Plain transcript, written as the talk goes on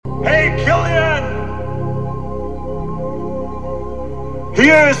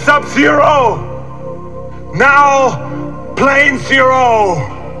Here's Sub-Zero. Now, Plane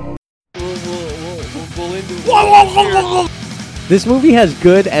Zero. This movie has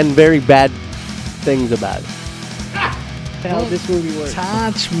good and very bad things about it. How this movie works.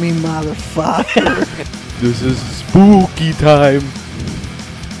 Touch me, motherfucker. This is spooky time.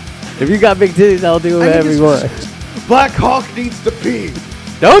 If you got big titties, I'll do whatever you want. Black Hawk needs to pee.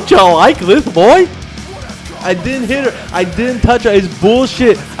 Don't y'all like this boy? I didn't hit her. I didn't touch her. It's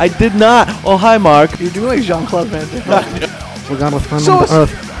bullshit. I did not. Oh, hi, Mark. You're doing like Jean-Claude Van Damme. We're gonna fund him to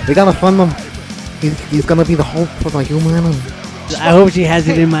Earth. We gotta fund him. He's gonna be the hope for the human. I hope she has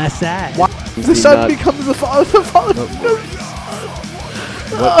it in my side. The son becomes the father. The father.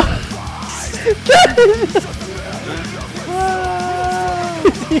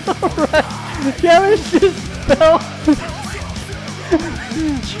 Alright. Kevin just fell.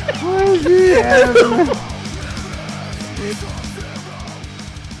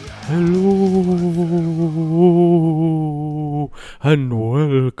 Hello and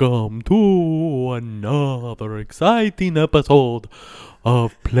welcome to another exciting episode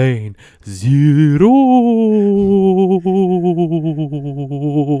of Plane Zero.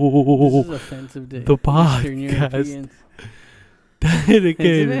 This is offensive to The Eastern podcast Europeans.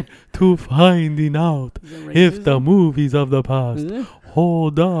 dedicated to finding out if the movies of the past Is it?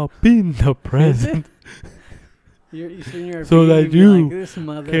 hold up in the present Eastern European, so that you'd be you like, this can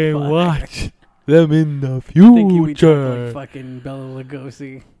motherfucker. watch them in the I think you would talk future. like fucking Bela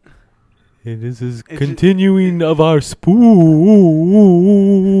Lugosi. And this is It's continuing of our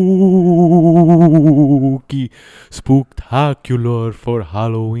spooktacular for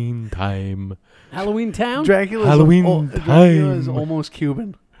Halloween time. Halloween Town? Dracula's Halloween Dracula is time. almost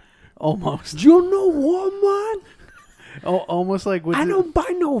Cuban. Almost. You know what, man? Oh, almost like what's I it- don't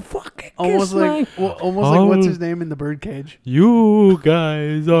buy no fucking Almost kiss like line. almost like what's his name in the Birdcage. You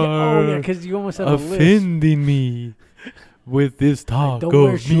guys Oh, are yeah, because you almost have a list. offending me with this talk don't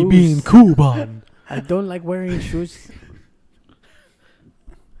wear of me being shoes. Cuban. I don't like wearing shoes.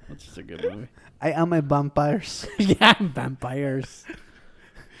 That's just a good movie. I am a vampires. Yeah, vampires.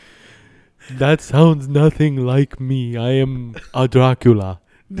 That sounds nothing like me. I am a Dracula.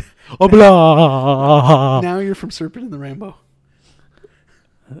 Oh, blah. Now you're from Serpent in the Rainbow.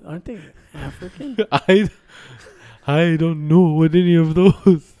 Aren't they African? I don't know what any of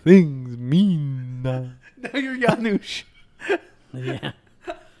those things mean. Now you're Janusz. Yeah.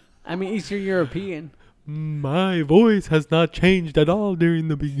 I mean, Eastern European. My voice has not changed at all during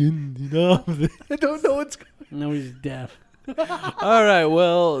the beginning of this. I don't know what's going No, he's deaf. All right,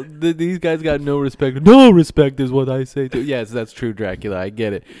 well, these guys got no respect. No respect is what I say. Yes, that's true, Dracula. I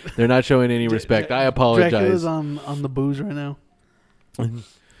get it. They're not showing any respect. I apologize. Dracula's on the booze right now.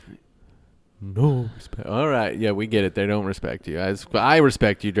 No respect. All right, yeah, we get it. They don't respect you. I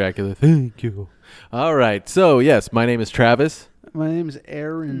respect you, Dracula. Thank you. All right, so yes, my name is Travis, My name's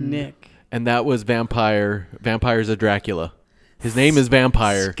Aaron. Nick. and that was Vampire's a Dracula. His name is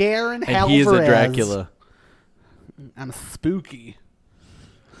Vampire, Scaring and he is a Alvarez. Dracula. I'm spooky.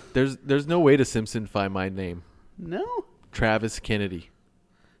 There's no way to Simpsonify my name. No. Travis Kennedy.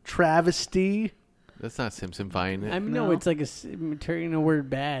 Travesty. That's not Simpsonifying it. I mean, No. no, it's like turning a word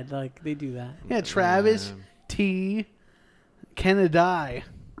bad. Like, they do that. Yeah, Travis T. Kennedy.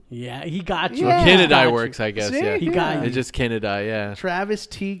 Yeah, he got you. Yeah. Kennedy Got you. works, I guess. See? Yeah, He got Yeah. you. it's just Kennedy. Yeah. Travis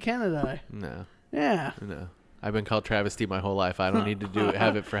T. Kennedy. No, Yeah. no. I've been called travesty my whole life. I don't need to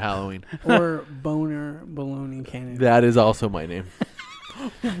have it for Halloween. Or Boner Baloney Kennedy. That is also my name.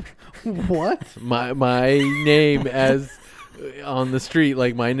 What? My name as on the street,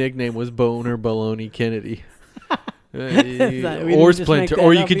 like my nickname was Boner Baloney Kennedy. We didn't Or just make Splinter, that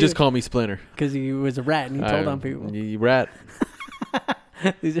or you up could just either. call me Splinter. Because he was a rat and he told on people. You rat.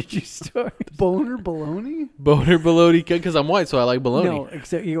 These are true stories. Boner baloney? Boner Baloney, because I'm white, so I like baloney. No,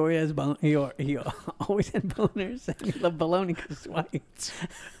 except he always has he always had boners and he loved baloney because he's white.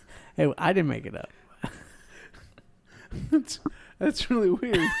 Hey, I didn't make it up. That's really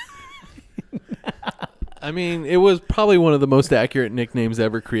weird. I mean, it was probably one of the most accurate nicknames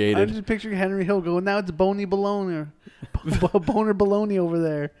ever I created. just picturing Henry Hill going, now it's Boney Baloney. Boner baloney over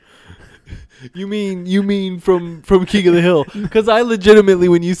there. You mean from King of the Hill? Because I legitimately,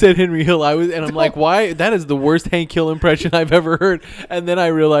 when you said Henry Hill, I'm like, why? That is the worst Hank Hill impression I've ever heard. And then I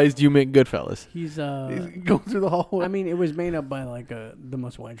realized you meant Goodfellas. He's He's going through the hallway. I mean, it was made up by like the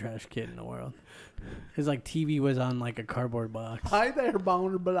most white trash kid in the world. His like TV was on like a cardboard box. Hi there,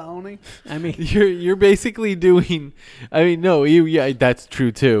 Boner baloney. I mean, You're basically doing. I mean, no, yeah, that's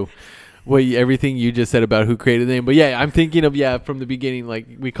true too. everything you just said about who created the name. But yeah, I'm thinking of from the beginning. Like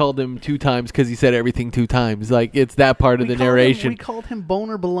we called him 2 times because he said everything 2 times. Like it's that part of the narration. We called him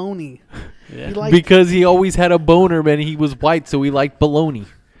Boner Baloney. Yeah. He liked, Because he always had a boner, man. He was white, so he liked bologna.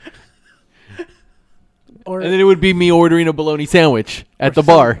 Or And then it would be me ordering a bologna sandwich at the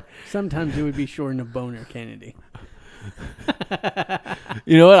bar. sometimes it would be short of Boner Kennedy.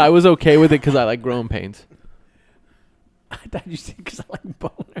 You know what? I was okay with it because I like growing pains. I thought you said because I like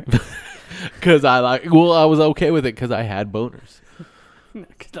Boner. Because I was okay with it because I had boners.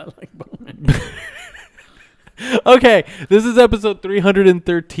 Because I like Boner. Okay, this is episode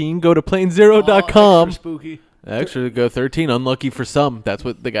 313. Go to planezero.com. extra spooky. Actually, go 13. Unlucky for some. That's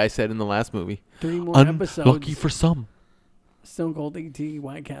what the guy said in the last movie. 3 more Unlucky episodes. for some. Stone Cold AT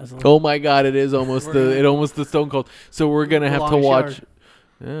White Castle. Oh my God! It is almost the Stone Cold. So we're gonna have to watch. Shard.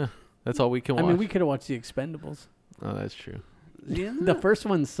 Yeah, that's all we can watch. I mean, we could have watched The Expendables. Oh, that's true. Yeah. The first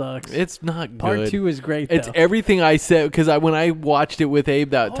one sucks. It's not Part good. 2 is great, It's though. everything I said because when I watched it with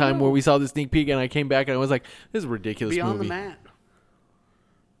Abe that time no. where we saw the sneak peek and I came back and I was like, "This is a ridiculous Beyond movie." the Mat.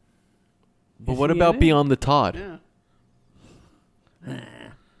 But Is what he in about it? Beyond the Todd? Yeah.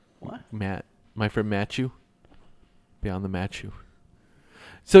 What? Matt, my friend Matthew. Beyond the Matthew.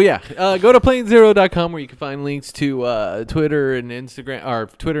 So yeah, go to planezero.com where you can find links to Twitter and Instagram, or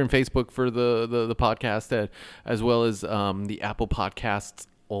Twitter and Facebook for the podcast, as well as the Apple Podcasts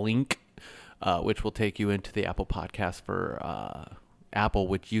link, which will take you into the Apple Podcast for Apple,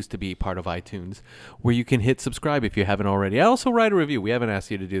 which used to be part of iTunes, where you can hit subscribe if you haven't already. I also write a review. We haven't asked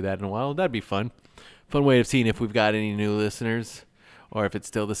you to do that in a while. That'd be fun. Fun way of seeing if we've got any new listeners or if it's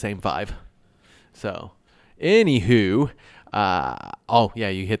still the same 5. So, anywho,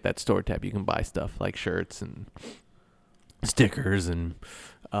 you hit that store tab. You can buy stuff like shirts and stickers and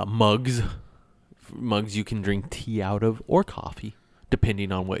mugs. Mugs you can drink tea out of or coffee,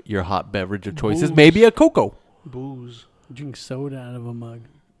 depending on what your hot beverage of choice is. Booze. Maybe a cocoa. Booze. Drink soda out of a mug.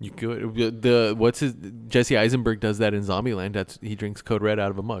 You could. Jesse Eisenberg does that in Zombieland. He drinks Code Red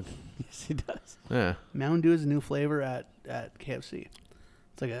out of a mug. Yes, he does. Yeah. Mountain Dew is a new flavor at KFC.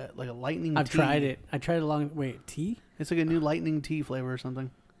 It's like a lightning I've tea. tried it. I tried tea? It's like a new lightning tea flavor or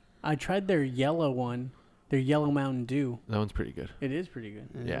something. I tried their yellow one, their yellow Mountain Dew. That one's pretty good. It is pretty good.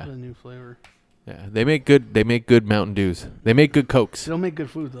 It's a new flavor. Yeah, they make good Mountain Dews. They make good Cokes. They don't make good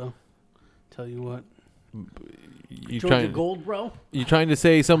food though. Tell you what. Georgia Gold, bro. You trying to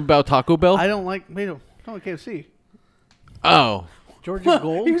say something about Taco Bell? I don't like KFC. Oh, Georgia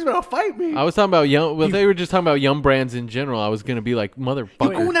Gold? He was about to fight me. I was talking about Yum. Well, they were just talking about Yum brands in general. I was gonna be like, motherfucker.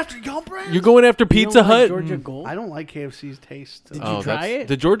 You're going after Yum Brands? You're going after You don't Pizza like Hut. Georgia Gold? I don't like KFC's taste. Did you try it?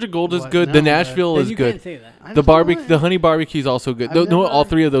 The Georgia Gold is What? good. No, The Nashville Then is you good. can't say that. I The just barbecue, don't the like- honey barbecue is also good. I've No, never- all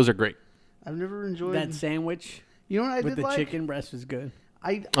 3 of those are great. I've never enjoyed That sandwich You know what I with did the like? chicken breast was good.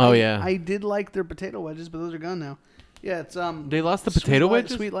 Yeah. I did like their potato wedges, but those are gone now. Yeah, it's They lost the potato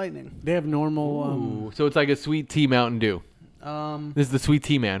wedges? Sweet Lightning. They have normal. Ooh, so it's like a sweet tea Mountain Dew. This is the sweet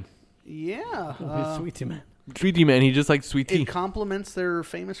tea man. Yeah. Sweet tea, man. Sweet tea man. He just likes sweet tea. It complements their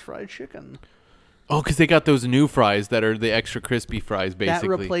famous fried chicken. Oh, because they got those new fries that are the extra crispy fries, basically.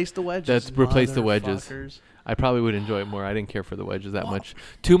 That replaced the wedges. That's replaced the wedges. Motherfuckers. I probably would enjoy it more. I didn't care for the wedges that much.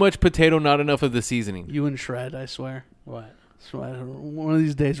 Too much potato, not enough of the seasoning. You and Shred, I swear. What? One of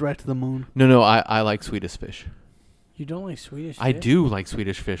these days, right to the moon. No, I like Swedish fish. You don't like Swedish I fish? do like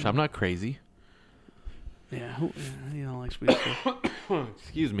Swedish fish. I'm not crazy. Yeah, you don't like Swedish fish.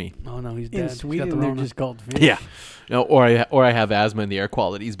 Excuse me. Oh no, he's dead. In He's got Sweden, the they're Rona. just called fish. Yeah. No, or I have asthma and the air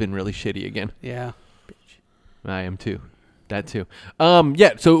quality's been really shitty again. Yeah. I am too. That too.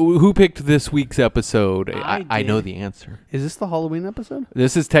 Yeah. So who picked this week's episode? I know did. the answer. Is this the Halloween episode?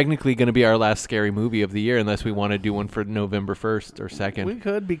 This is technically going to be our last scary movie of the year, unless we want to do one for November 1st or 2nd. We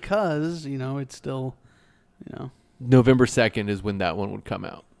could because it's still, November 2nd is when that one would come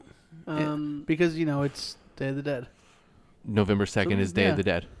out. because it's Day of the Dead. November 2nd is Day of the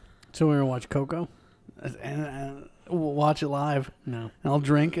Dead. So we're gonna watch Coco? And we'll watch it live. No, And I'll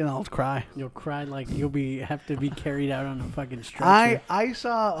drink and I'll cry. you'll cry like you'll have to be carried out on a fucking stretcher. I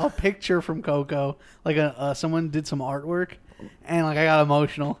saw a picture from Coco, like someone did some artwork, and like I got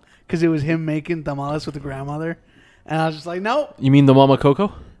emotional because it was him making tamales with the grandmother, and I was just like, nope. You mean the Mama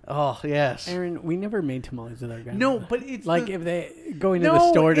Coco? Oh yes. Aaron, we never made tamales with our grandma. No, but it's like the- if they go into No,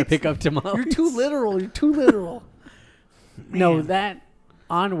 the store to it's- pick up tamales. You're too literal. You're too literal. No, Man. that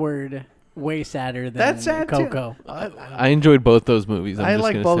Onward way sadder than That's sad Coco. too. I enjoyed both those movies. I'm I just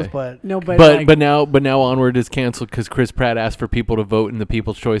like gonna both, say. but No, but But like, now Onward is canceled because Chris Pratt asked for people to vote in the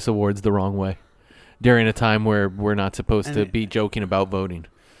People's Choice Awards the wrong way during a time where we're not supposed And to it- be joking about voting.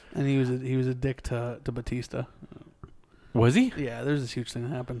 and he was a dick to Batista. Was he? Yeah, there's this huge thing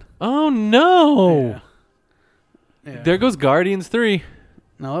that happened. Oh no! Yeah. There goes Guardians 3.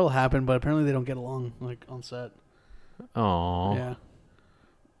 No, it'll happen, but apparently they don't get along like on set. Oh. Yeah.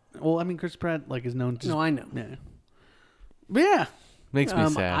 Well, I mean, Chris Pratt like is known to. No, I know. Yeah. But yeah. Makes me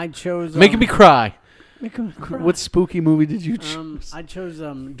sad. I chose Making me cry. Making me cry. What spooky movie did you choose? I chose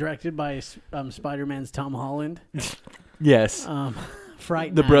directed by Spider-Man's Tom Holland. Yes.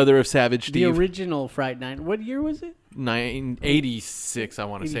 Fright The Night. brother of Savage The Steve. original Fright Night. What year was it? 86, I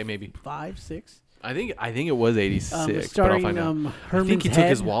want to say maybe. 5, 6. I think it was 86. but I'll Starring find out. Herman's I think he took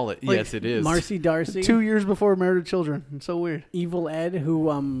his wallet. Like, Yes, it is. Marcy Darcy, 2 years before Murdered Children. It's so weird. Evil Ed,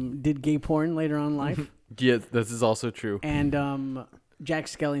 who did gay porn later on in life, Yes, this is also true. and Jack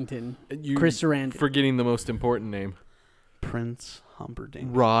Skellington, You Chris Sarandon. forgetting the most important name. Prince Humperdinck.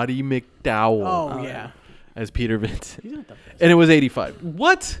 Roddy McDowell Oh yeah, as Peter Vincent. he's not the best. And it was 85.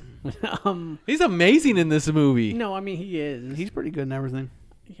 What? He's amazing in this movie. No, I mean he is. He's pretty good in everything.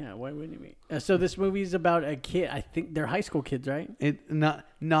 Yeah, why wouldn't he be? So this movie's about a kid. I think they're high school kids, right? It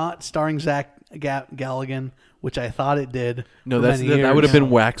not starring Zach Galligan, which I thought it did. No, for that many would have years. been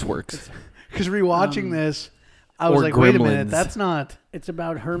Waxworks. Because rewatching this, I was or like, wait a minute, Gremlins. that's not. It's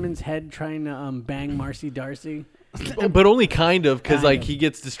about Herman's head trying to bang Marcy Darcy. But only kind of, because Kind like of. he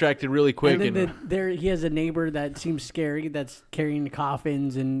gets distracted really quick. And then And he has a neighbor that seems scary that's carrying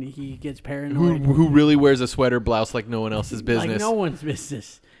coffins, and he gets paranoid. who really wears a sweater blouse like no one else's business. Like no one's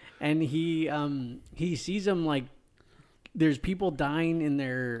business. And he sees them like there's people dying in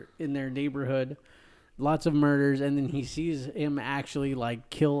their neighborhood, lots of murders, and then he sees him actually like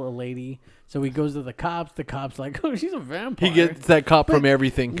kill a lady. So he goes to the cops. The cops like, oh, she's a vampire. He gets that cop from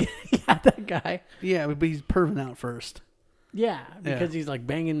everything. yeah, that guy. Yeah, but he's perving out first. Yeah, because he's like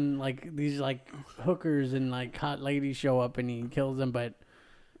banging like these like hookers and like hot ladies show up and he kills them. But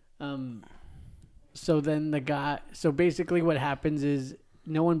so then so basically what happens is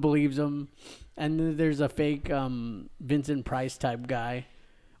no one believes him, and then there's a fake Vincent Price type guy,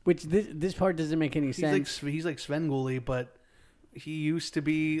 which this part doesn't make any sense. He's like Svengoolie, but he used to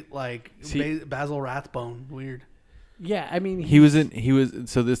be like Basil Rathbone. Weird. Yeah, I mean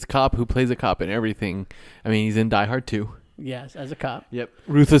So this cop who plays a cop in everything. I mean, he's in Die Hard 2. yes, as a cop. Yep.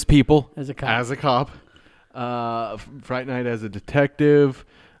 Ruthless People. As a cop. As a cop. Fright Night as a detective.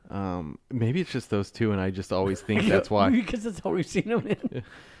 Maybe it's just those two, and I just always think that's why. Because that's all we've seen him in.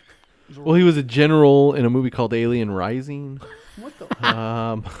 Well, he was a general in a movie called Alien Rising. What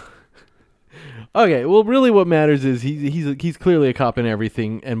the? Okay, well, really, what matters is he's clearly a cop in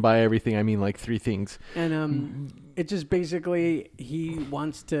everything, and by everything I mean like three things. And it just basically he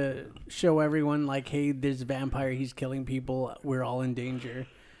wants to show everyone like, hey, there's a vampire. He's killing people. We're all in danger.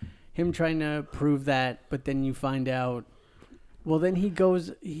 Him trying to prove that, but then you find out. Well, then he goes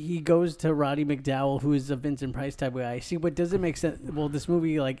to Roddy McDowell, who is a Vincent Price type guy. See, what doesn't make sense? Well, this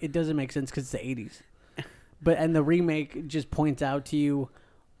movie like it doesn't make sense because it's the '80s, and the remake just points out to you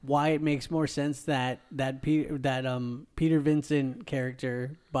why it makes more sense that Peter Vincent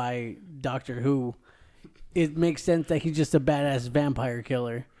character by Doctor Who. It makes sense that he's just a badass vampire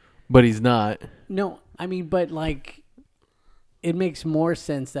killer. But he's not. No, I mean, but like, it makes more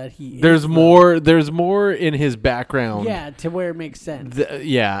sense that he. There's more in his background. Yeah, to where it makes sense.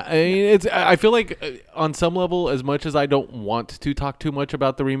 Yeah, I mean, I feel like on some level, as much as I don't want to talk too much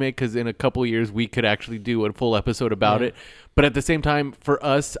about the remake, because in a couple of years we could actually do a full episode about it. But at the same time, for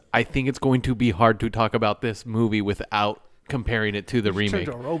us, I think it's going to be hard to talk about this movie without comparing it to the remake. Turned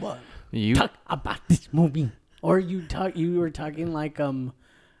to a robot. You Talk about this movie, or you were talking like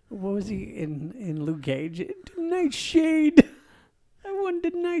what was he in Luke Cage? Nightshade. I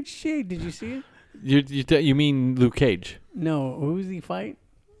wanted Nightshade. Did you see it? You mean Luke Cage? No, who was he fight?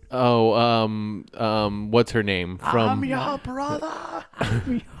 Oh, what's her name from? I'm your brother.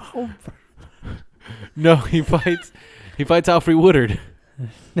 No, he fights Alfre Woodard.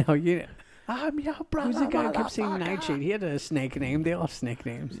 No, you. I'm your brother. Who's the guy who kept saying Nightshade? He had a snake name. They all have snake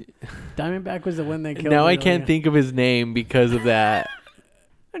names. Diamondback was the one that killed. Now I earlier. can't think of his name because of that.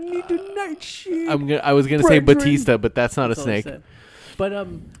 I need a Nightshade. I was gonna say Brethren. Batista, but that's not That's a all I snake. said. But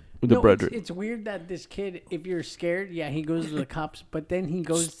The no, brethren. it's weird that this kid, if you're scared, yeah, he goes to the cops, but then he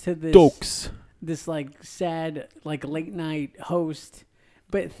goes to this like sad like late night host,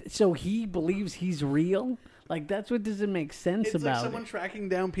 but so he believes he's real. Like that's what doesn't make sense It's like about someone it. tracking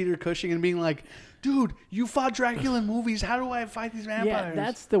down Peter Cushing and being like, dude, you fought Dracula in movies. How do I fight these vampires? Yeah,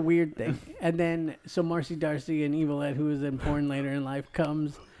 that's the weird thing. And then so Marcy Darcy and Evil Ed, who is in porn later in life,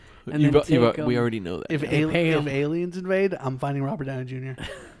 comes. And then take we already know that. If, They pay him. if aliens invade, I'm finding Robert Downey Jr.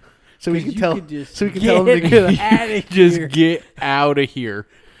 So we 'Cause can you tell. could just So we can tell him to get get outta Just here. get out of here.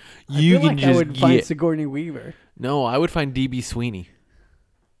 You I feel can like I just would find get. Sigourney Weaver. No, I would find DB Sweeney.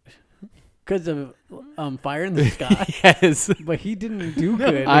 Because of Fire in the Sky. Yes. But he didn't do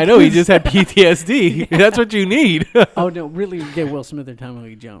good. I know, he just had PTSD. That's what you need. Oh, no, really get Will Smith or Tommy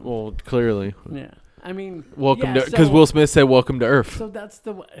Lee Jones. Well, clearly. Yeah. I mean, Welcome yeah, to, because so- Will Smith said welcome to Earth. So that's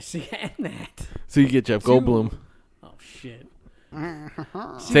the see and that. So you get Jeff So- Goldblum. Oh shit.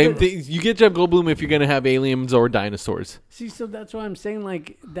 Same thing. You get Jeff Goldblum if you're going to have aliens or dinosaurs. See, so that's why I'm saying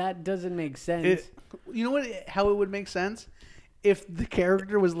like that doesn't make sense. You know what? How it would make sense if the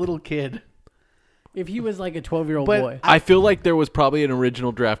character was little kid. If he was like a 12-year-old But boy. I feel like there was probably an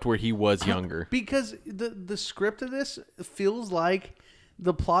original draft where he was younger. Because the script of this feels like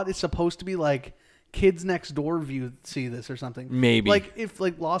the plot is supposed to be like kids next door see this or something. Maybe. like if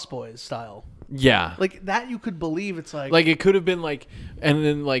like Lost Boys style. Yeah. Like that you could believe it's like Like it could have been like, and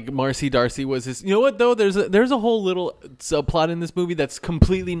then like Marcy Darcy was his. You know what though? There's a whole little subplot in this movie that's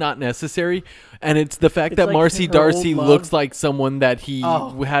completely not necessary, and it's the fact It's that like Marcy her Darcy old love. looks like someone that he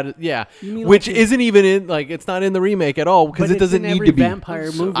Oh. had. Yeah, You mean which like isn't even in like it's not in the remake at all because But it it's doesn't in need every to be. vampire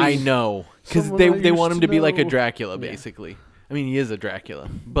movie. I know because Someone they I want him used to to be like a know. Dracula Yeah. basically. I mean, he is a Dracula,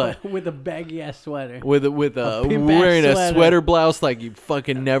 but. with a baggy ass sweater. With a pimp-ass wearing a sweater. sweater blouse like you've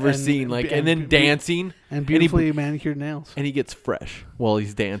fucking never And- seen, like and- and then and- dancing and he- beautifully manicured nails. and he gets fresh while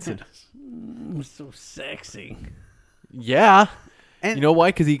he's dancing. So sexy. Yeah. And You know why?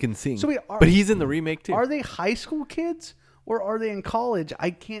 Because he can sing. So wait, but he's in the remake too. are they high school kids or are they in college?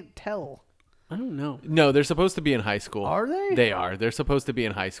 I can't tell. I don't know. No, they're supposed to be in high school. Are they? They are. They're supposed to be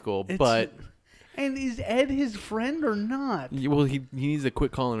in high school, It's- but And is Ed his friend or not? well, he needs to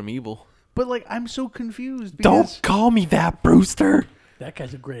quit calling him evil. But like I'm so confused because call me that, Brewster. That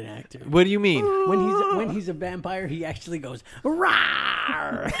guy's a great actor. What do you mean? When he's a vampire, he actually goes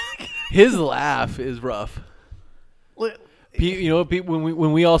rawr. His laugh is rough. You know,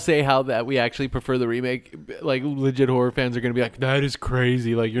 when we all say how that we actually prefer the remake, like legit horror fans are gonna be like, "That is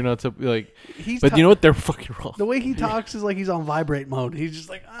crazy!" Like you're not so like. He's But you know what? They're fucking wrong. the way he talks is like he's on vibrate mode. He's just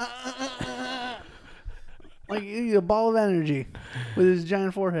like like a ball of energy with his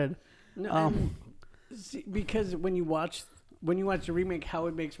giant forehead. No, Um, see, because when you watch the remake, how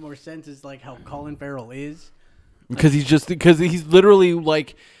it makes more sense is like how Colin Farrell is. Because he's literally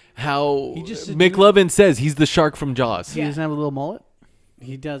like how He just McLovin says he's the shark from Jaws. He doesn't have a little mullet.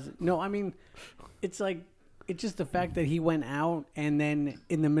 He does. No, I mean, it's like it's just the fact that he went out and then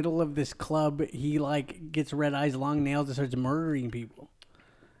in the middle of this club, he like gets red eyes, long nails, and starts murdering people.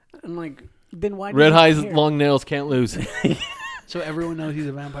 I'm like, then why? Red doesn't he eyes, care? long nails, can't lose. So everyone knows he's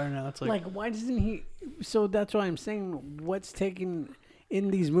a vampire now. It's Like, why doesn't he? So that's why I'm saying what's taken in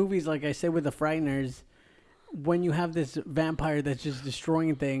these movies, like I said with the Frighteners, when you have this vampire that's just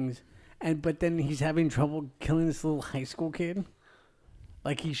destroying things, but then he's having trouble killing this little high school kid.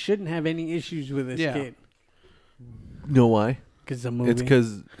 Like he shouldn't have any issues with this Yeah. kid Know why? because the movie. It's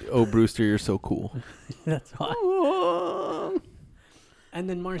because Brewster, you're so cool. That's why. And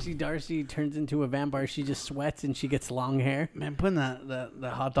then Marcy Darcy turns into a vampire. She just sweats and she gets long hair. Man, putting that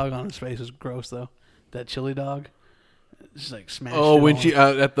hot dog on his face was gross though. That chili dog, just like smashed. Oh, it when all. she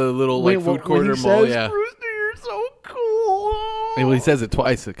at the little like Wait, food when corner he mall, says, yeah. Brewster, you're so cool. Well, he says it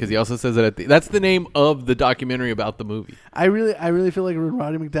twice because he also says it at the. That's the name of the documentary about the movie. I really feel like when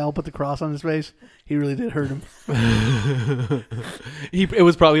Roddy McDowell put the cross on his face, he really did hurt him. It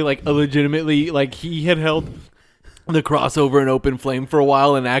was probably like a legitimately like he had held the cross over an open flame for a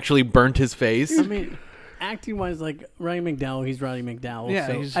while and actually burnt his face. I mean, acting wise, like Roddy McDowell, he's Roddy McDowell. Yeah,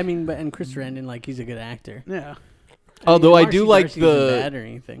 so, he's- I mean, and Chris Sarandon, like he's a good actor. Yeah. Although I Marcy do like Darcy isn't the bad or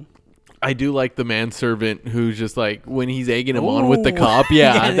anything. I do like the manservant who's just like when he's egging him on with the Ooh. cop.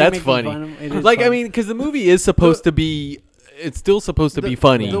 Yeah, Yeah, they that's make fun funny. of him. It is Like I fun. mean, because the movie is supposed to be, it's still supposed to be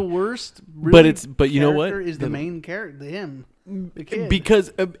funny. The worst, But you know what? character is the main character, him, the kid.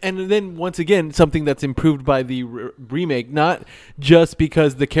 Because and then once again something that's improved by the remake, not just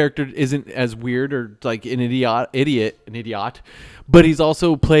because the character isn't as weird or like an idiot, but he's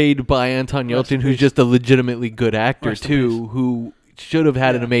also played by Anton Rest in Yelchin, who's peace. just a legitimately good actor Rest in too, who should have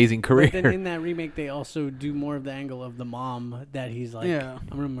had an Yeah. amazing career. But then in that remake, they also do more of the angle of the mom that he's like, Yeah.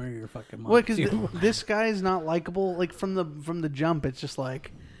 I'm gonna murder your fucking mom. Well, because too." this guy is not likable. Like from the jump, it's just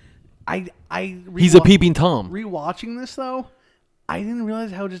like I He's a peeping Tom. Rewatching this though, I didn't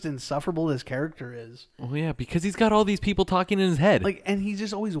realize how just insufferable this character is. Oh yeah, because he's got all these people talking in his head. Like, and he's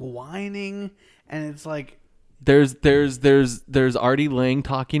just always whining, and it's like, there's Artie Lang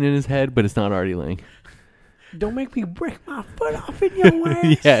talking in his head, but it's not Artie Lang. Don't make me break my foot off in your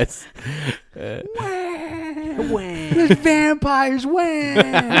ass. Yes. Wham. vampires win.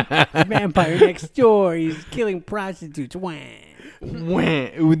 Vampire next door. He's killing prostitutes. Wham.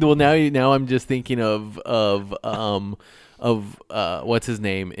 Well, now I'm just thinking of what's his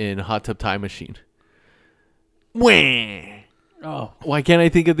name in Hot Tub Time Machine. Wah. Oh, Why can't I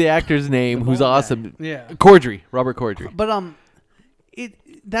think of the actor's name? Who's bald guy. awesome? Yeah. Corddry, Robert Corddry. But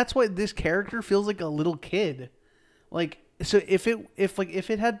that's why this character feels like a little kid. Like, so if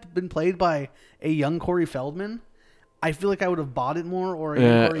it had been played by a young Corey Feldman, I feel like I would have bought it more. Or a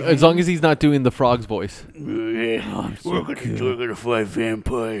young Corey As long as he's not doing the frog's voice. We're gonna fight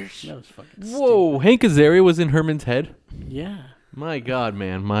vampires. that was fucking Whoa, Hank Azaria was in Herman's head. stupid. Yeah. My God,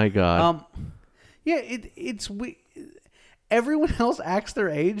 man, my God. Yeah, it's everyone else acts their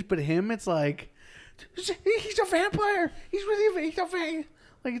age, but him, it's like he's a vampire. He's a vampire.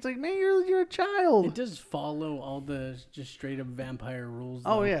 Like, it's like, man, you're a child. It does follow all the just straight up vampire rules.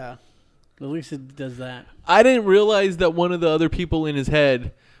 Oh though. yeah. At least it does that. I didn't realize that one of the other people in his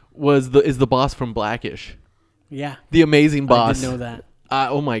head is the boss from Blackish, Yeah. the amazing boss. I didn't know that.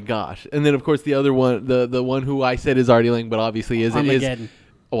 Oh my gosh! And then of course the other one, the one who I said is Artie Lang, but obviously isn't. Armageddon.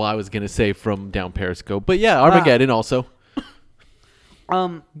 I was gonna say from down Periscope, but yeah, Armageddon also.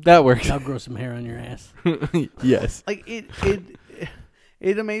 Um, That works. I'll grow some hair on your ass. Yes. like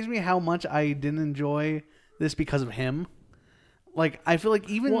it amazed me how much I didn't enjoy this because of him. Like, I feel like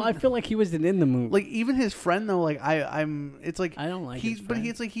even Well, I feel like he wasn't in the movie. like even his friend though, like I'm it's like I don't like he's his but friend.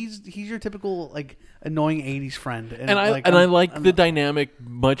 he's like he's your typical like annoying 80s friend. And I like the dynamic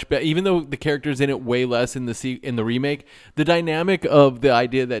much better, even though the character's in it way less in the remake. The dynamic of the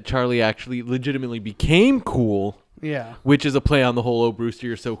idea that Charlie actually legitimately became cool, yeah. which is a play on the whole "Oh Brewster,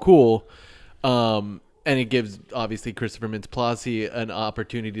 you're so cool," and it gives obviously Christopher Mintz-Plasse an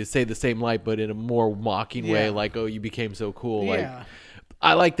opportunity to say the same line, but in a more mocking way, Yeah. like, "Oh, you became so cool." Yeah. Like,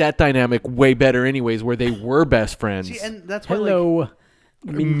 I like that dynamic way better, anyways, where they were best friends. See, and that's why like, Hello.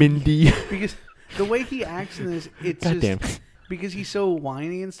 Mindy. because the way he acts in this, it's Goddamn. just because he's so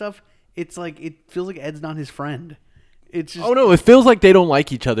whiny and stuff. It's like it feels like Ed's not his friend. It's just Oh no, it feels like they don't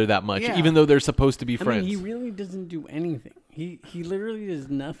like each other that much, Yeah. even though they're supposed to be I friends. mean, he really doesn't do anything. He literally does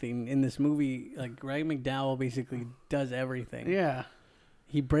nothing in this movie. Like, Ray McDowell basically does everything. yeah.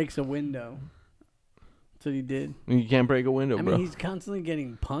 He breaks a window. That's what he did. You can't break a window, I bro. mean, he's constantly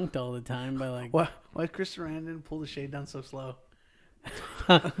getting punked all the time by, like... Why did Chris Sarandon pull the shade down so slow?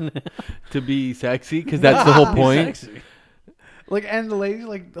 To be sexy, because that's the whole point. Sexy. Like, and the lady's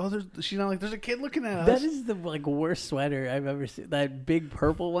like, oh, she's not like, there's a kid looking at us. That is the, like, worst sweater I've ever seen. That big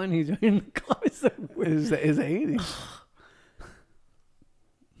purple one he's wearing in the club is the worst. is 80s.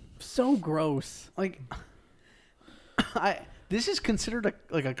 So gross. Like, this is considered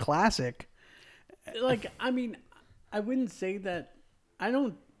a classic. Like, I mean, I wouldn't say that. I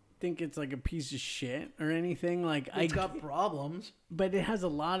don't think it's like a piece of shit or anything. Like, It's got problems. but it has a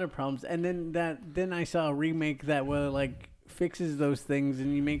lot of problems. And then I saw a remake that like fixes those things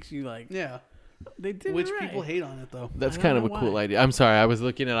and makes you like, Yeah. they did Which it right. people hate on it though. That's I kind don't of a know cool why. idea. I'm sorry, I was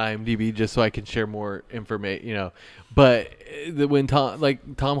looking at IMDb just so I can share more information, But when Tom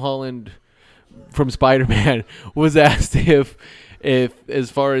Holland from Spider-Man was asked if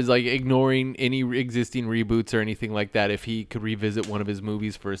as far as like ignoring any existing reboots or anything like that, if he could revisit one of his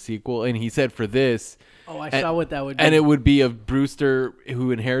movies for a sequel, and he said for this, Oh, I saw what that would be. and it would be of Brewster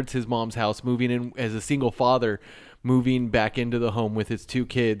who inherits his mom's house, moving in as a single father, moving back into the home with his two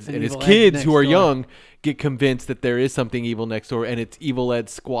kids, And and his Evil Ed's kids next who are door. young get convinced that there is something evil next door, and it's Evil Ed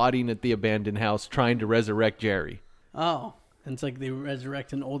squatting at the abandoned house trying to resurrect Jerry. Oh. And it's like they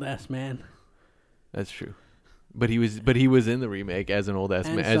resurrect an old ass man. That's true. But he was in the remake as an old ass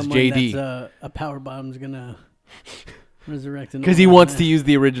And man, as someone JD, that's a power bomb's gonna resurrect an because old he ass wants man. to use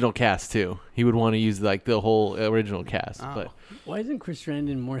the original cast too. He would want to use like the whole original cast. Oh. But Why isn't Chris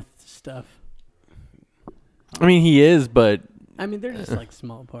Sarandon more stuff? I mean, he is, but I mean, they're just like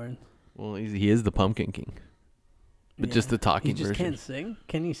small parts. well, he is the Pumpkin King, but Yeah. just the talking He just version. can't sing.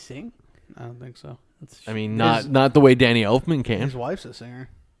 Can he sing? I don't think so. That's I mean, His- not the way Danny Elfman can. His wife's a singer.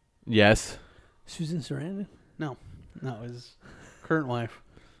 Yes. Susan Sarandon. No, his current wife.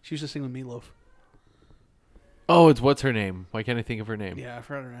 She used to sing with Meatloaf. Oh, it's what's her name? Why can't I think of her name? Yeah, I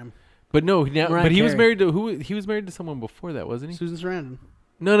forgot her name. But no, now, Mariah but he was Carey. married to who? He was married to someone before that, wasn't he? Susan Sarandon.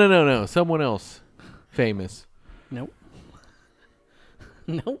 No. Someone else, famous. Nope.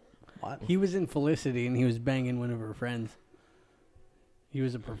 Nope. What? He was in Felicity and he was banging one of her friends. He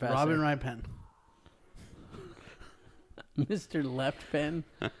was a professor. Robin Wright Penn. Mr. Left Pen.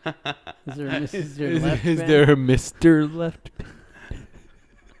 Is there a Mr. Left Is Pen? there a Mr. Left?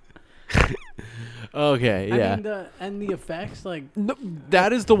 Okay, yeah. I mean, the effects, like, No,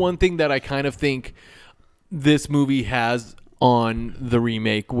 that is the one thing that I kind of think this movie has on the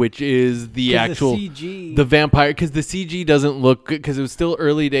remake, which is the 'Cause actual the CG. the vampire, because the CG doesn't look good because it was still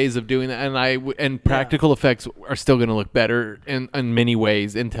early days of doing that, and practical effects are still going to look better in many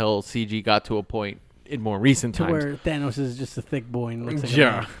ways until CG got to a point in more recent to times. where Thanos is just a thick boy and looks like a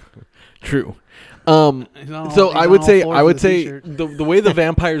Yeah, man. true. He's on all- So he's I on would all say fours I with would the say t-shirt. the way the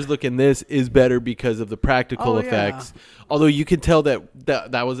vampires look in this is better because of the practical Oh, yeah. effects. Although you can tell that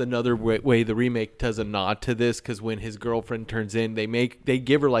was another way the remake does a nod to this, because when his girlfriend turns in, they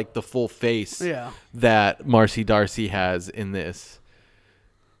give her like the full face Yeah. that Marcy Darcy has in this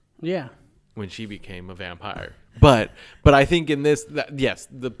Yeah. when she became a vampire. But I think in this, yes,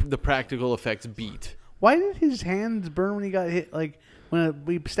 the practical effects beat. Why did his hands burn when he got hit? Like when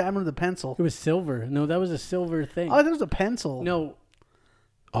we stabbed him with a pencil. It was silver. No, that was a silver thing. Oh, that was a pencil. No,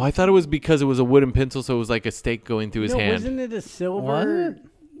 Oh, I thought it was because it was a wooden pencil, so it was like a stake going through his no, hand. wasn't it a silver? Was it?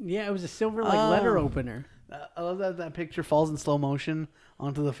 Yeah, it was a silver letter Oh. opener. I love that picture falls in slow motion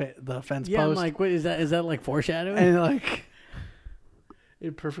onto the fence Yeah, I'm post. like, what is that? Is that like foreshadowing? and like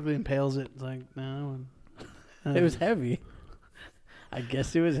it perfectly impales it. It's like no. It was heavy. I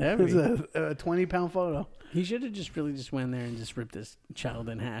guess it was It heavy. was a 20-pound photo. He should have just went there and just ripped this child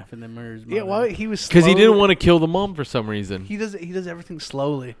in half and then murdered his Yeah, mother. why he was Because he didn't slowly- want to kill the mom for some reason. He does everything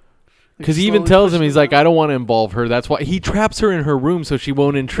slowly. Like, Because he even slowly tells him, pushes he's like, I don't want to involve her. That's why he traps her in her room so she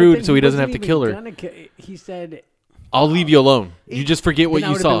won't But intrude, then so he doesn't have wasn't to kill even her. gonna he said, I'll leave you alone. You just forget what then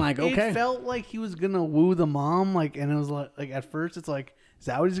I you would've been saw. like, okay. It felt like he was gonna woo the mom, like, and it was like at first it's like, is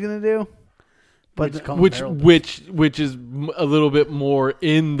that what he's gonna do? But Which Colin which Farrell does. which is a little bit more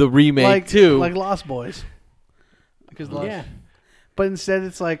in the remake like too. like Lost Boys. Because Yeah. But instead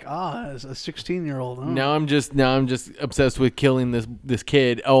it's like, as a 16-year-old. Oh. now I'm just obsessed with killing this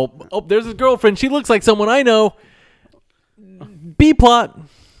kid. Oh, there's his girlfriend. She looks like someone I know. B plot.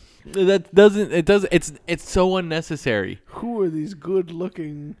 It's so unnecessary. Who are these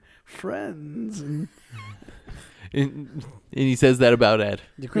good-looking friends? And And he says that about Ed.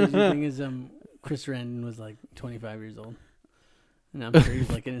 The crazy thing is, Chris Sarandon was like 25 years old, and I'm sure he's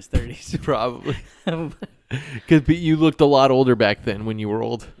like in his 30s. Probably. Because you looked a lot older back then when you were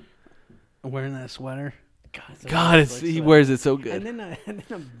old. wearing that sweater. God, he wears it so good. And then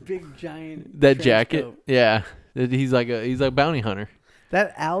a big giant That trench jacket, coat. yeah. He's like a bounty hunter.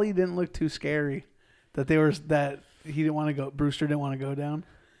 That alley didn't look too scary. That he didn't want to go. Brewster didn't want to go down.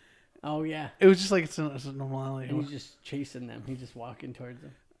 Oh yeah, It was just like it's a normal alley. and he's just chasing them. He's just walking towards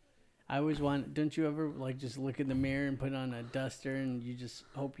them. I always want. Don't you ever like just look in the mirror and put on a duster, and you just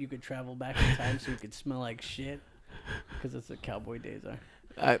hope you could travel back in time so you could smell like shit? Because that's what cowboy days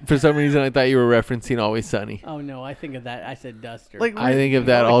are. For some reason, I thought you were referencing Always Sunny. Oh no, I think of that. I said duster. Like, I think of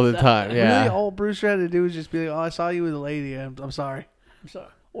that all the time. Really, Yeah. all Brewster had to do was just be like, "Oh, I saw you with a lady. I'm sorry." So,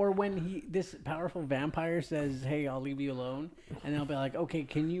 or when this powerful vampire says, "Hey, I'll leave you alone," and they'll be like, "Okay,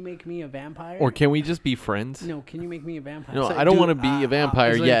 can you make me a vampire?" Or can we just be friends? no, can you make me a vampire? No, It's like, I don't dude, want to be a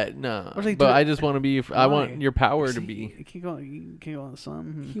vampire it's like- yet. No, was like, but dude, I just want to be. I why? want your power to See, be. You can't go on the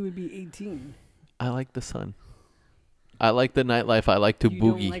sun. He would be 18. I like the sun. I like the nightlife. I like to You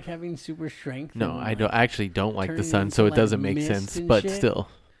boogie. don't like having super strength? No, and, I don't. I actually don't like the turning sun, so into, it doesn't like, make mist sense. and But shit? still,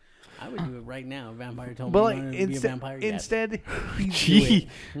 I would do it right now. A vampire told But me like he wanted to be a vampire. Yes. instead, he Gee.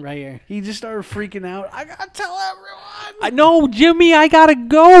 Right here. he just started freaking out. I gotta tell everyone. I know, Jimmy. I gotta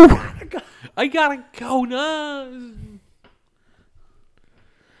go. I gotta go. No.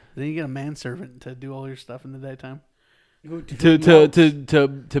 Then you get a manservant to do all your stuff in the daytime.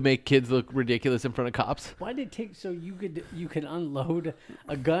 To make kids look ridiculous in front of cops. Why did it take so you could unload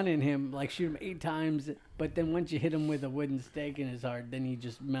a gun in him, like shoot him 8 times, but then once you hit him with a wooden stake in his heart, then he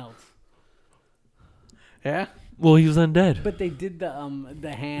just melts. Yeah. Well, he was undead. But they did the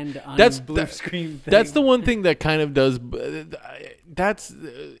hand on That's blue that- screen thing. That's the one thing that kind of does.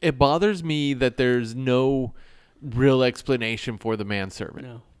 It bothers me that there's no real explanation for the manservant.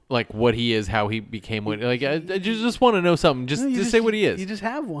 No. Like what he is, how he became what. Like I just want to know something. Just No, you say what he is. You just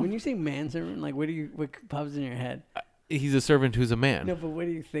have one. When you say manservant, like what pops in your head? He's a servant who's a man. No, but what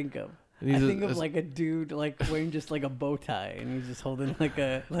do you think of? He's I a- think of like a dude like wearing just like a bow tie and he's just holding like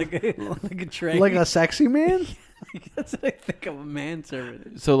a tray. Like a sexy man? That's what I think of a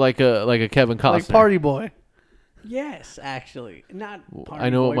manservant. So like a Kevin Costner. Like party boy. Yes, actually, not. Party I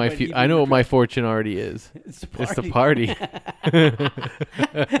know boy, what my but he'd I be know what my the- fortune already is. It's It's the party.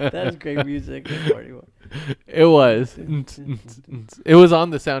 That was great music. The party boy. It was. It was on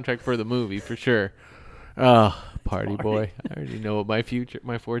the soundtrack for the movie for sure. Oh, party boy! I already know what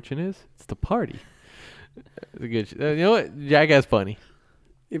my fortune is. It's the party. It's a good. You know what? Jackass funny.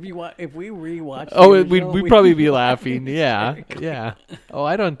 If we rewatch, the Oh, original, we'd probably be laughing. Yeah, yeah. Oh,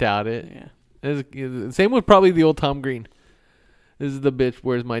 I don't doubt it. Yeah. Same with probably the old Tom Green. This is the bitch.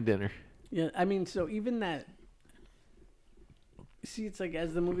 Where's my dinner? Yeah, I mean, so even that. See, it's like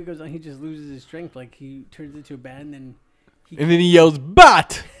as the movie goes on, he just loses his strength. Like he turns into a bat, and then And then he yells,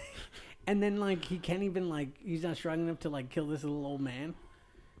 "Bat!" and then like he can't even like he's not strong enough to like kill this little old man.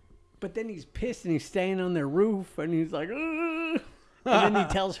 But then he's pissed and he's staying on their roof, and he's like, "Ugh." And then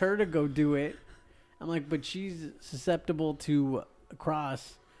he tells her to go do it. I'm like, but she's susceptible to a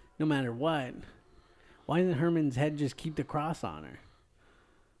cross, no matter what. Why doesn't Herman's head just keep the cross on her,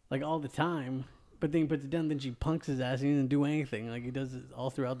 like all the time? But then he puts it down, then she punks his ass and he doesn't do anything. Like he does it all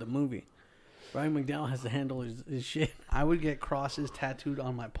throughout the movie. Ryan McDowell has to handle his shit. I would get crosses tattooed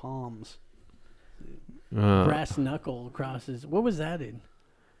on my palms. Brass knuckle crosses. What was that in?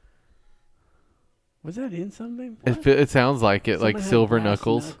 Was that in something? It sounds like it, Someone like had silver brass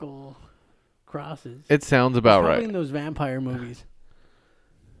knuckles. Knuckle crosses. It sounds about Probably right. in those vampire movies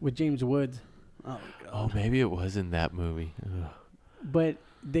with James Woods. Oh god. Oh, maybe it was in that movie. Ugh. But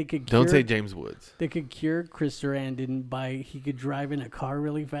they could cure, Don't say James Woods. they could cure Chris Sarandon by he could drive in a car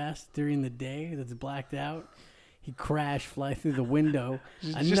really fast during the day that's blacked out. He crash, fly through the window.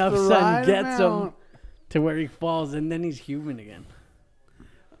 Just Enough the sun right gets him amount. to where he falls, and then he's human again.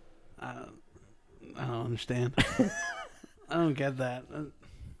 I don't understand. I don't get that.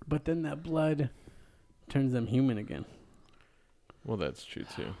 But then that blood turns them human again. Well, that's true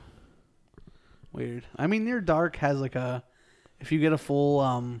too. Weird. I mean, Near Dark has like a, if you get a full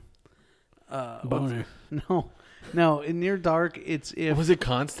Boner. no. In Near Dark, it's if Was it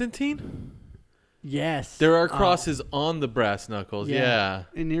Constantine? Yes. There are crosses on the brass knuckles. Yeah. Yeah.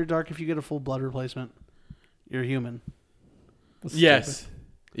 in Near Dark, if you get a full blood replacement, you're human. That's Yes. stupid.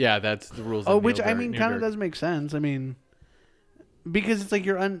 Yeah, that's the rules. Oh, in which Near I Dark- mean, Near kind of Dark. does make sense. I mean, because it's like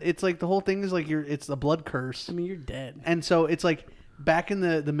it's like the whole thing is like it's a blood curse, I mean, you're dead. and so it's like back in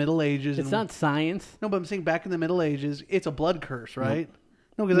the Middle Ages. It's and, not science. No, but I'm saying back in the Middle Ages, it's a blood curse, right?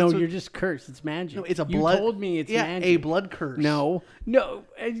 No, No, that's what- you're just cursed. It's magic. no, it's a You blood. told me it's yeah, magic. a blood curse. No,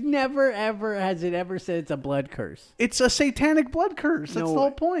 it never ever has it ever said it's a blood curse. it's a satanic blood curse. That's No, the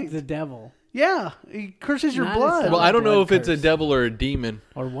whole point. The devil Yeah, he curses your Not blood. as Well, I don't know blood if it's a curse. devil or a demon.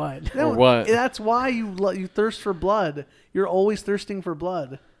 or what? No, or what? That's why you thirst for blood. You're always thirsting for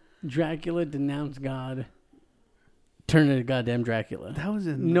blood. Dracula denounced God. Turn into goddamn Dracula. That was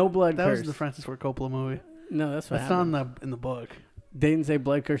in No blood That curse. was the Francis Ford Coppola movie. No, that's what That's not happened. in the book. They didn't say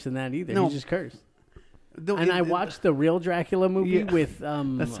blood curse in that either. No. He just cursed. No, And I watched the real Dracula movie Yeah.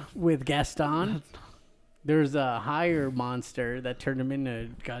 with Gaston. There's a higher monster that turned him into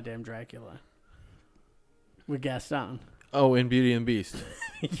goddamn Dracula. With Gaston. Oh, in Beauty and the Beast.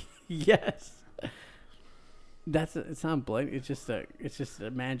 Yes. It's not blood. It's just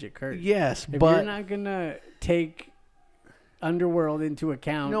a magic curse. Yes, If but you're not gonna take Underworld into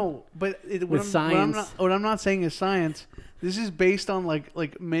account, no, but With science. what I'm not saying is science. This is based on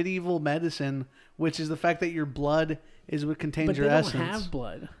like medieval medicine, which is the fact that your blood is what contains but your they essence. don't have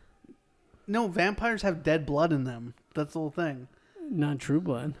blood. No, vampires have dead blood in them. That's the whole thing. Not true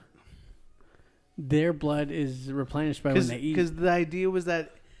blood. Their blood is replenished by when they eat. Because the idea was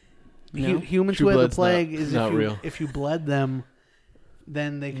that No? humans True who had the blood's not- plague is not real. if you bled them,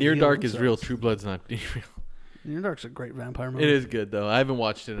 then they could Near heal Dark is real. themselves. True Blood's not real. Near Dark's a great vampire movie. It is good though. I haven't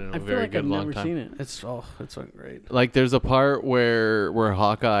watched it in a I feel very like good I've long never time. seen it. It's fucking great. Like there's a part where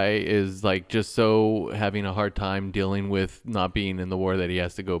Hawkeye is like just so having a hard time dealing with not being in the war that he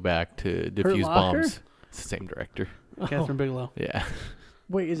has to go back to defuse Locker? bombs. It's the same director. Catherine Bigelow. Yeah.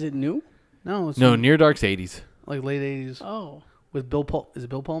 Wait, is it new? No, it's No, Near Dark's 80s. like late 80s Oh, with Bill Is it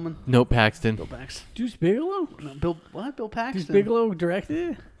Bill Pullman? Nope, Paxton. Bill Paxton. Deuce Bigelow? No, Bill Paxton. Deuce Bigelow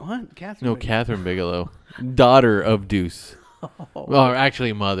directed it? What? Catherine No, Bigelow. Catherine Bigelow, daughter of Deuce. Or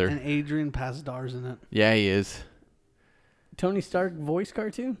actually mother. And Adrian Pasdar's in it. Yeah, he is. Tony Stark voice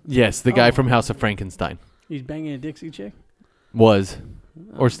cartoon? Yes, the guy Oh. from House of Frankenstein He's banging a Dixie chick? was,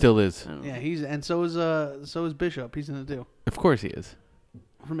 or still is. I don't know. Yeah, he's and so is Bishop. He's in it too. Of course he is.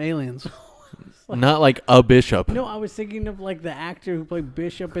 From Aliens. Not like a bishop. No, I was thinking of like the actor who played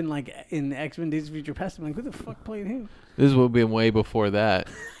Bishop in X-Men Days of Future Past. I'm like, who the fuck played him? This would be way before that.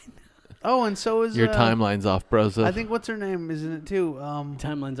 Oh, and so is Your timeline's off, bros. I think what's her name is in it too.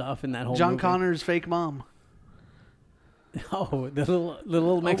 Timeline's off in that whole John movie. Connor's fake mom. Oh, the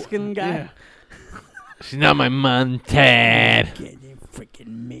little Mexican guy. yeah. she's not my mom, Ted. Get it freaking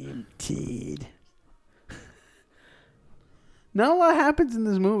melted. Not a lot happens in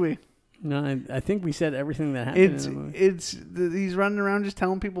this movie. No, I think we said everything that happened It's in the movie. he's running around just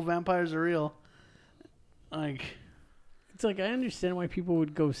telling people vampires are real. Like It's like I understand why people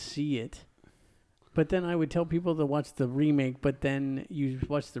would go see it, but then I would tell people to watch the remake. But then you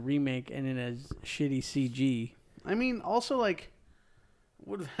watch the remake and it has shitty CG. I mean, also like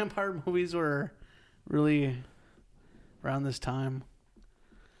what vampire movies were really around this time?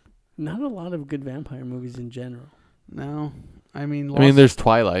 Not a lot of good vampire movies in general. No, I mean, there's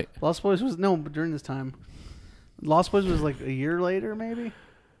Twilight. Lost Boys was but during this time, Lost Boys was like a year later, maybe.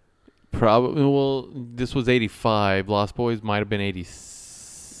 Probably. Well, this was 85. Lost Boys might have been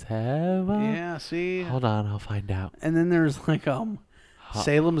 87. Yeah, see. Hold on, I'll find out. And then there's like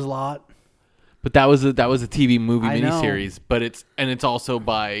Salem's Lot. But that was a TV movie I know. miniseries. But it's also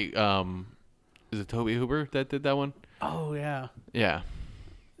by is it Toby Hooper that did that one? Oh yeah, Yeah.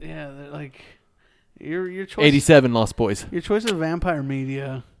 yeah. Like your choice. 87 Lost Boys. Your choice of vampire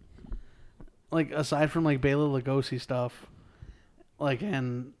media, like aside from like Bela Lugosi stuff, like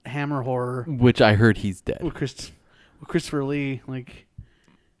and Hammer horror Which I heard he's dead. with Christopher Lee, like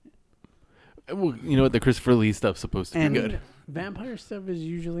Well, you know what? The Christopher Lee stuff's supposed to be And- good. Vampire stuff is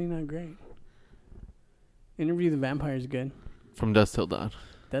usually not great. Interview the Vampire is good. From Dusk Till Dawn.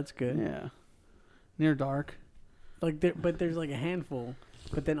 That's good. yeah, Near Dark. Like, but there's like a handful.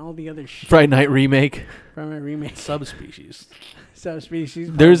 But then all the other shit Fright Night remake. from a remake Subspecies. subspecies.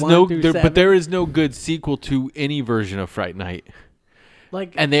 There's part no, 1 through there, 7. but there is no good sequel to any version of Fright Night,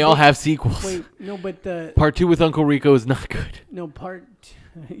 like, and they all have sequels. Wait, no, but the Part 2 with Uncle Rico is not good. no part.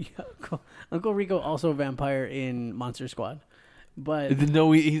 Yeah, Uncle Rico also a vampire in Monster Squad, but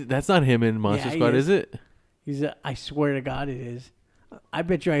No, that's not him in Monster Yeah, he Squad, is. is it? he's a, I swear to God, it is. I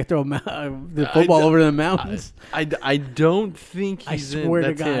bet you I throw the football over the mountains. I don't think I he's in. swear to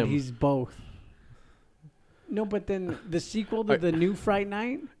That's God, him. he's both. No, but then the sequel to the new Fright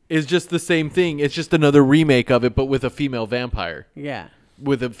Night. It's just the same thing. It's just another remake of it, but with a female vampire, Yeah,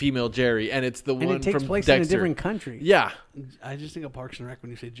 with a female Jerry, and it's the and one it takes from place Dexter. in a different country. Yeah, I just think of Parks and Rec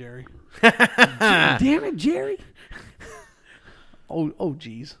when you say Jerry. Damn it, Jerry! Oh,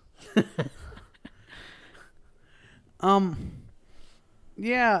 jeez.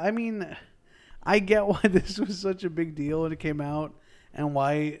 Yeah, I mean, I get why this was such a big deal when it came out, and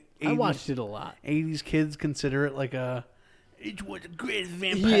why I watched it a lot. 80s kids consider it like it was the greatest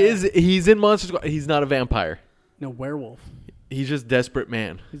vampire. he is. He's in Monster Squad. He's not a vampire. No, werewolf. He's just desperate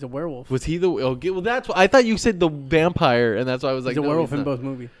man. He's a werewolf. Was he the? Okay, well, that's what I thought you said. The vampire, and that's why I was like, He's a no, werewolf he's in not. both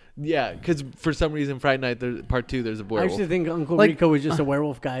movies. Yeah, because for some reason, Friday Night Part 2, there's a I werewolf. used to think Uncle Like- Rico was just a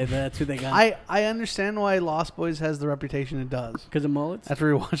werewolf guy. That's who they got. I understand why Lost Boys has the reputation it does. Because of mullets.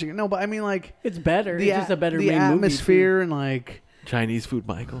 After rewatching it, no, but I mean like It's better. the It's just a better the made movie, too. atmosphere and like Chinese food,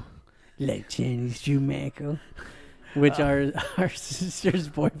 Michael. Like Chinese Michael. Which our sister's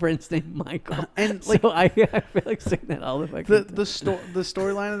boyfriend's named Michael. And, so I feel like saying that all the fucking the time. the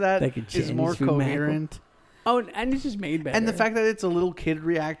storyline of that Like a is more Chinese food Michael. coherent. Oh, and it's just made better. And the fact that it's a little kid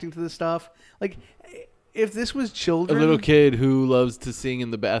reacting to this stuff, like if this was A children, little kid who loves to sing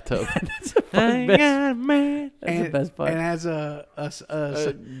in the bathtub. that's the fucking best. That's the best part. and has a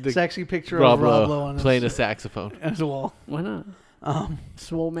the sexy picture of Rob Lowe on playing a his, saxophone. as a wall. Why not?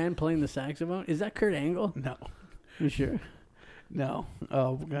 Swole man playing the saxophone. Is that Kurt Angle? No, You sure? no.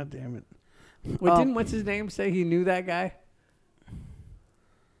 Oh, god damn it! What didn't what's his name say he knew that guy?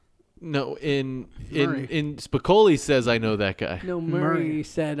 No, in Murray. Spicoli says I know that guy. No, Murray Murray.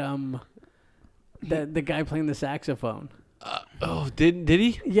 said that the guy playing the saxophone. Oh, did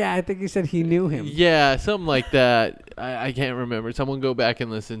he? Yeah, I think he said he knew him. Yeah, something like that. I can't remember. Someone go back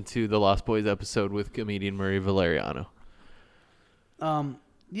and listen to the Lost Boys episode with comedian Murray Valeriano.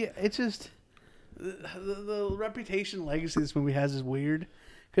 Yeah, it's just the reputation legacy this movie has is weird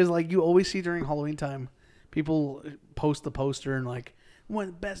because like you always see during Halloween time, people post the poster and like one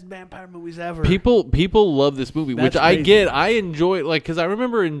of the best vampire movies ever. People love this movie, That's which I crazy. get. I enjoy like because I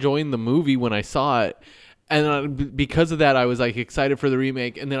remember enjoying the movie when I saw it, and because of that, I was like excited for the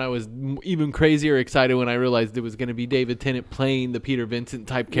remake, and then I was even crazier excited when I realized it was going to be David Tennant playing the Peter Vincent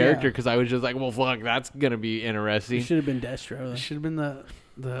type character because I was just like, well, fuck, that's going to be He interesting. should have been Destro. It should have been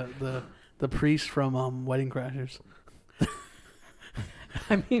the priest from Wedding Crashers.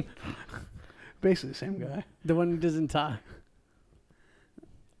 I mean, Basically the same guy. the one who doesn't talk.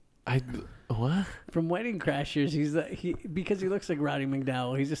 What? From Wedding Crashers, he because he looks like Roddy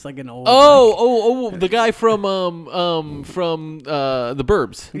McDowell. He's just like an old. The guy from the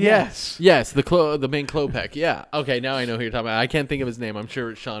Burbs. Yes. Yes, the main Klopek. Yeah. Okay, now I know who you're talking about. I can't think of his name. I'm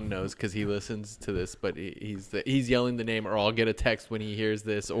sure Sean knows because he listens to this, but he's yelling the name, or I'll get a text when he hears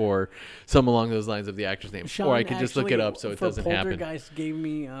this, or some along those lines of the actor's name, Sean or I could just look it actually, up so it for doesn't happen. Poltergeist gave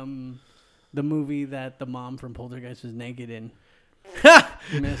me the movie that the mom from Poltergeist was naked in.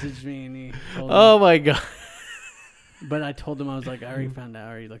 He messaged me and he told me. Oh my god. But I told him, I was like, I already found out.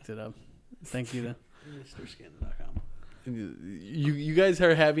 I already looked it up. Thank you, then. MrSkin.com. You guys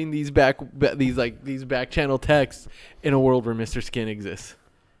are having these back channel texts in a world where Mr. Skin exists.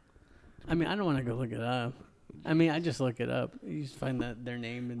 I mean, I don't want to go look it up. I mean, I just look it up. You just find their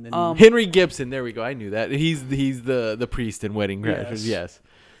name and then. Henry Gibson. There we go. I knew that. He's the priest in Wedding Crashers.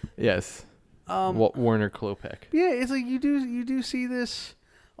 Yes. Warner Klopek. Yeah, it's like you do see this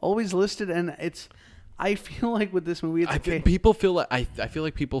always listed, and it's. I feel like with this movie, it's people feel like I feel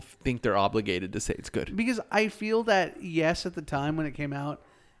like people think they're obligated to say it's good because I feel that yes, at the time when it came out,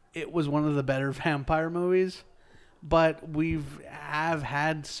 it was one of the better vampire movies, but have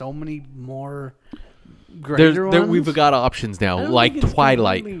had so many more greater ones. We've got options now, I don't like think it's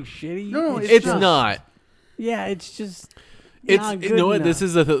Twilight. completely shitty. No, It's not. Yeah, it's just. It's not you know what good this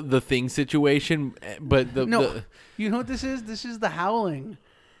enough. is the Thing situation, but you know what this is? This is The Howling,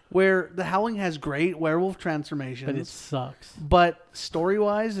 where The Howling has great werewolf transformations, But it sucks. but story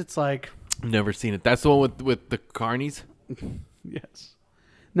wise, it's like I've never seen it. That's the one with the carnies. yes,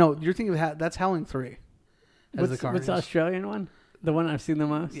 no, you're thinking of that's Howling 3. What's the Australian one? The one I've seen the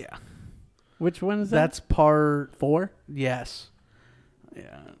most? Yeah, Which one is that? that's part 4? yes,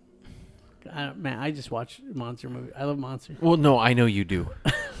 yeah. Man, I just watch monster movies. I love monsters. Well, no, I know you do.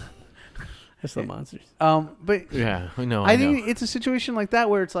 I just love monsters. But Yeah, I know. I think it's a situation like that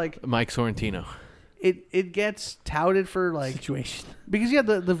where it's like Mike Sorrentino. it gets touted for like Situation. because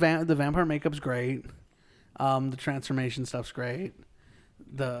the vampire makeup's great, the transformation stuff's great,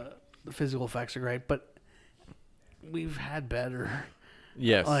 the physical effects are great, but we've had better.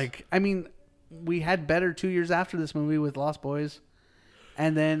 Yes. Like I mean, we had better 2 years after this movie with Lost Boys,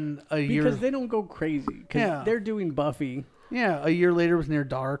 and then a year Because they don't go crazy. Because Yeah. they're doing Buffy. a year later was Near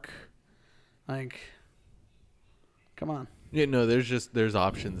Dark. Like, come on, Yeah, no, there's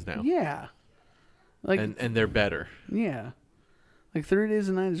options now. yeah, like and they're better. yeah, like 30 Days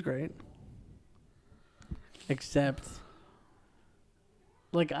a Night is great. Except,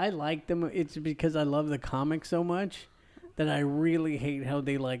 like, I like them. It's because I love the comic so much that I really hate how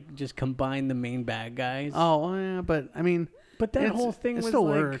they, like, just combine the main bad guys. Oh yeah, but I mean, But that it's- whole thing it was still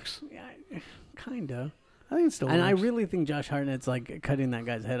like, works. Yeah, kind of. I think it still And works. I really think Josh Hartnett's like cutting that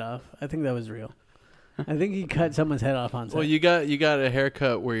guy's head off. I think that was real. I think he cut someone's head off on set. Well, you got a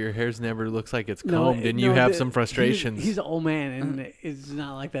haircut where your hair's never looks like it's combed, and you no, have some frustrations. He's an old man, and it's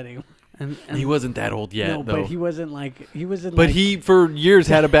not like that anymore. and he wasn't that old yet, no, though. but he wasn't like But like, he for years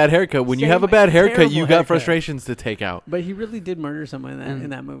had a bad haircut. When you have a Same- bad haircut, terrible you got haircut. frustrations to take out. But he really did murder someone in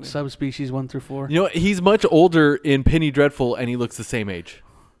that movie. Subspecies 1 through 4. You know, he's much older in Penny Dreadful, and he looks the same age.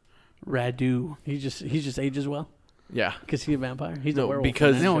 Radu. He just ages well Yeah. because he's a vampire. He's a No, werewolf.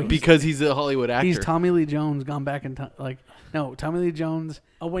 because in that show. because he's a Hollywood actor. He's Tommy Lee Jones gone back in time. Like, no, Tommy Lee Jones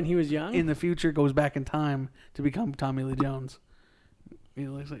when he was young. in the future goes back in time to become Tommy Lee Jones. He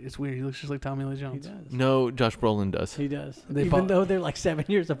looks like it's weird. He looks just like Tommy Lee he Jones. does. No, Josh Brolin does. He does. They Even bought- though they're like 7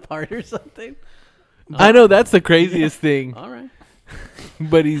 years apart or something. I know that's the craziest thing, All right.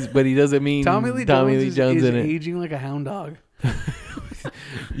 but he doesn't mean Tommy Lee Jones is in it. aging like a hound dog.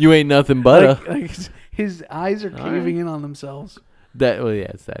 You ain't nothing but Like his eyes are caving in on themselves. that. Well,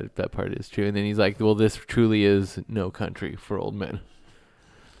 yes, that part is true. And then he's like, "Well, this truly is no country for old men."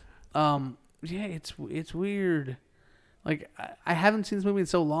 Yeah, it's weird. Like I haven't seen this movie in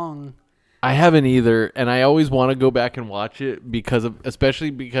so long. I haven't either, and I always want to go back and watch it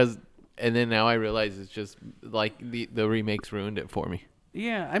especially because, and then now I realize it's just like the remakes ruined it for me.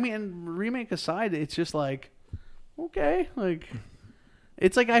 Yeah, I mean, and remake aside, it's just like, okay, like,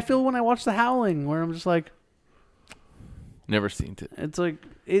 it's like I feel when I watch The Howling, where I'm just like, Never seen it. it's like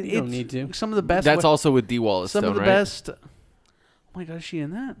You don't it's need to. Some of the best. That's also with Dee Wallace, some though, of the right? best. Oh my god, is she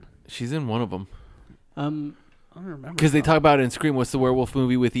in that? She's in one of them I don't remember. because they talk about it in Scream. What's the werewolf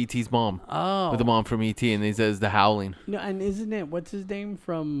movie with E.T.'s mom? Oh, With the mom from E.T. and he says The Howling. No, and isn't it what's his name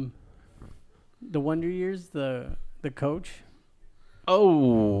from the Wonder Years, the coach?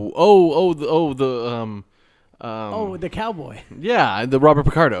 The cowboy. Yeah, the Robert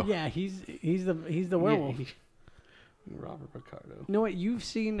Picardo. Yeah, he's the werewolf. Robert Picardo. You know what? You've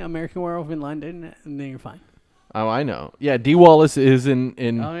seen American Werewolf in London, and then you're fine. Oh, I know. Yeah, Dee Wallace is in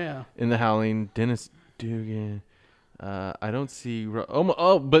Oh yeah. in The Howling. Dennis Dugan. I don't see. But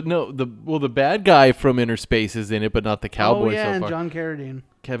no. The bad guy from Inner Space is in it, but not the cowboy. Oh yeah, so and far. John Carradine.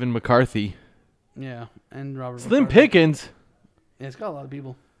 Kevin McCarthy. Yeah, and Robert. Slim Picardo. Pickens. Yeah, it's got a lot of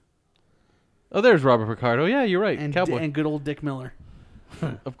people. Oh, there's Robert Picardo. Yeah, you're right. And Cowboy. and good old Dick Miller.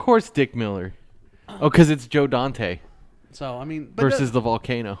 Of course, Dick Miller. Oh, because it's Joe Dante So I mean, but versus the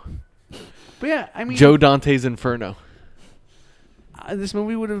volcano. but yeah, I mean, Joe Dante's Inferno. this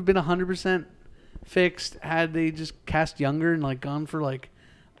movie would have been 100% fixed had they just cast younger and like gone for like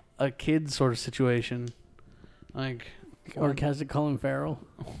a kid sort of situation. Like Or cast Colin Farrell.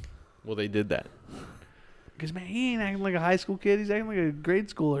 Well, they did that. Because man, he ain't acting like a high school kid. He's acting like a grade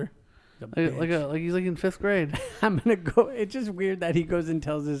schooler. Like he's like in 5th grade. I'm gonna go. It's just weird that he goes and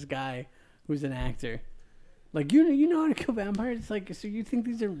tells this guy who's an actor, like you know how to kill vampires. It's like, so you think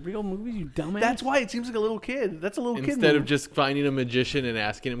these are real movies, you dumbass? That's why it seems like a little kid. That's a little kid. Instead of move. just finding a magician and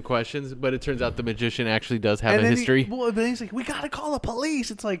asking him questions, but it turns out the magician actually does have And a then history. But then he's like, we gotta call the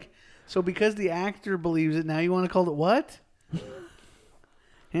police. It's like, so because the actor believes it, now you want to call it what?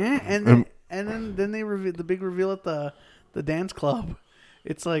 Yeah, and then they reveal the big reveal at the dance club.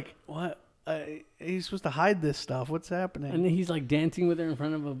 It's like, what? He's supposed to hide this stuff. What's happening? And then he's like dancing with her in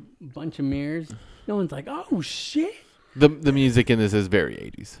front of a bunch of mirrors. No one's like, oh shit. The music in this is very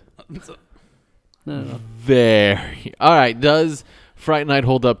 80s. No. Very. All right. Does Fright Night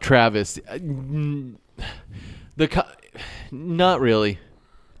hold up, Travis? Not really.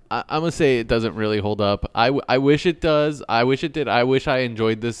 I'm going to say it doesn't really hold up. I wish it does. I wish it did. I wish I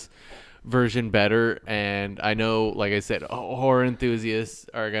enjoyed this version better. And I know, like I said, horror enthusiasts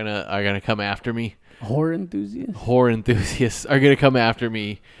are gonna come after me. Horror enthusiast? Horror enthusiasts are going to come after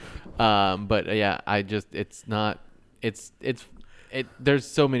me. But yeah, there's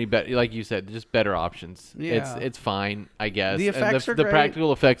so many better, like you said, just better options. Yeah. It's fine, I guess. The And effects are the great.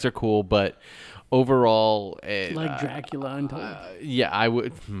 practical effects are cool, but overall, Like Dracula Untold. yeah, I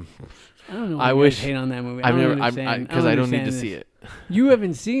would. I don't know why I you wish guys hate on that movie. I've never, because I don't need to see it. You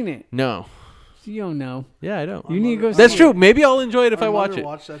haven't seen it. No. So you don't know. Yeah, I don't. You need to go see That's it. true. Maybe I'll enjoy it if I Our watch mother it.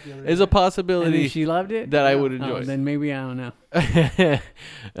 watched that the other There's day. a And possibility then she loved it? that I would Oh, enjoy. then maybe I don't know.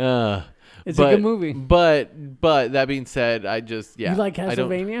 It's But- a good movie. But that being said, I just You like I don't-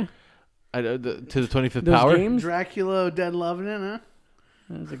 Castlevania? to the 25th Those power. games? Dracula, Dead Loving It, huh?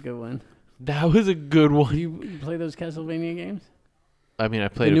 That's a good one. That was a good Do one. you play those Castlevania games? I mean, I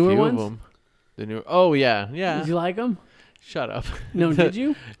played a newer few ones? of them. The new. Oh yeah. Did you like them? Shut up. No, did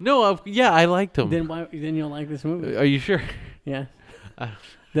you? No. Yeah, I liked them. Then why? Then you'll like this movie. Are you sure? Yeah. I-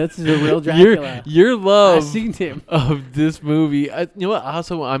 That's the real Dracula. Your I've love seen him. of this movie. You know what?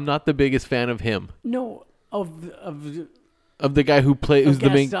 Also, I'm not the biggest fan of him. No, of Of the guy who plays, who's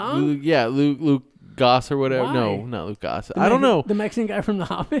the main. Gaston? Luke Goss or whatever. Why? No, not Luke Goss. I don't know. the Mexican guy from The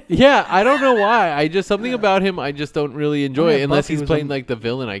Hobbit. Yeah, I don't know why. I just something about him. I just don't really enjoy yeah, it unless Buffy he's was playing a- like the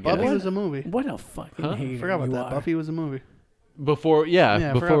villain. I guess Buffy was a movie. What a fucking Huh? hater Forgot about you that. are. Buffy was a movie. before. Yeah, Yeah,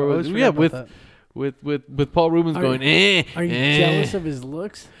 I before. forgot- I always forgot about that. With Paul Rubens Are- going. Are you eh. jealous of his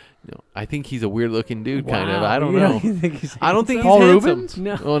looks? No, I think he's a weird looking dude. Kind of. Wow, I don't you know. think he's I don't think handsome? he's Paul handsome. Rubens?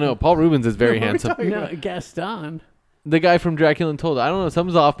 No. Oh no, Paul Rubens is very What are we handsome. talking No, about? Gaston. The guy from Dracula Untold. I don't know.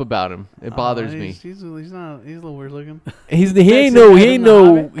 Something's off about him. It bothers me. He's not. He's a little weird looking. He ain't Mexican no. guy He from ain't The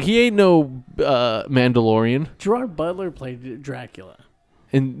no. Hobbit? He ain't no Mandalorian Gerard Butler played Dracula.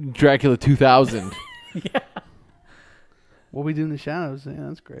 in Dracula 2000. What We Do in the Shadows. Yeah,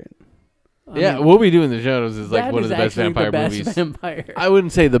 that's great. Yeah, What We Do in the Shadows is like that one of is the best actually vampire the best movies. Vampire. I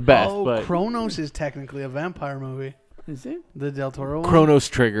wouldn't say the best, oh, but Kronos is technically a vampire movie. Is it? The Del Toro one. Chronos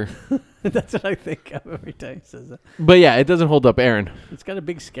Trigger. That's what I think of every time he says that. But yeah, it doesn't hold up, Aaron. It's got a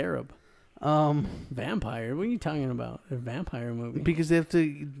big scarab. Vampire? What are you talking about? A vampire movie? Because they have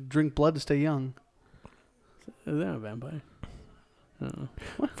to drink blood to stay young. Is that a vampire?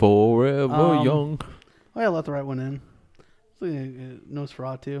 Forever young. Oh, yeah, let the right one in. It's like,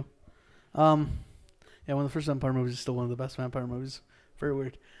 Nosferatu. Yeah, one of the first vampire movies is still one of the best vampire movies. Very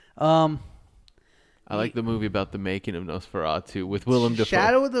weird. I like the movie about the making of Nosferatu with Willem Dafoe.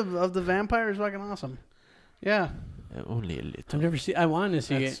 Shadow of the Vampire is fucking awesome. Yeah, Only a little. I've never seen. I wanted to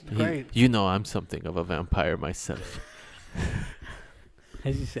see that's it. great. You know I'm something of a vampire myself.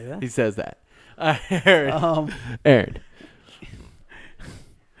 Has he say that? He says that. Aaron. Aaron.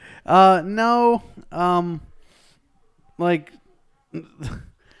 No. Like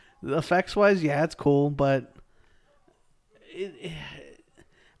the effects wise, yeah, it's cool, but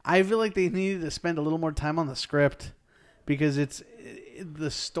I feel like they needed to spend a little more time on the script because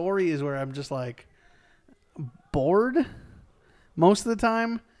the story is where I'm just like bored most of the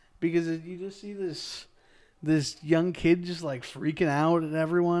time because you just see this young kid just like freaking out at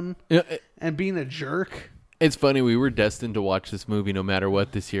everyone and being a jerk. It's funny, we were destined to watch this movie no matter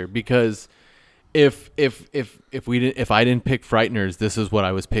what this year because if I didn't pick Frighteners, this is what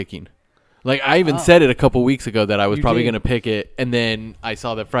I was picking. Like I even said it a couple weeks ago that I was You probably did. going to pick it, and then I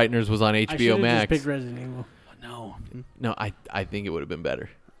saw that Frighteners was on I HBO should've Max. just picked Resident Evil. No, I think it would have been better.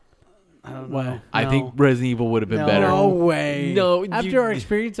 I don't Wow. know. I think Resident Evil would have been No. better. No way. No, After you- our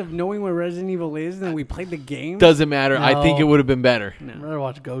experience of knowing what Resident Evil is, and then we played the game. Doesn't matter. I think No. it would have been better. I'd rather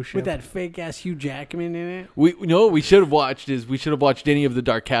watch Ghost Ship. With that fake ass Hugh Jackman in it. We should have watched any of the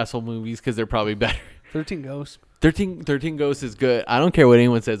Dark Castle movies because they're probably better. 13 Ghosts. 13 Ghosts is good. I don't care what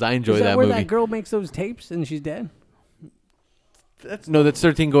anyone says. I enjoy Is that that where movie. that girl makes those tapes and she's dead? No, that's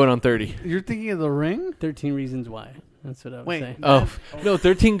 13 going on 30. You're thinking of The Ring? 13 Reasons Why. That's what I was Wait. saying. Oh, no,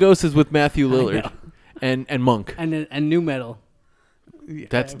 13 Ghosts is with Matthew Lillard and Monk. And New Metal.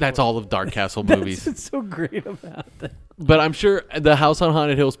 That's all of Dark Castle movies. That's what's so great about that. But I'm sure the House on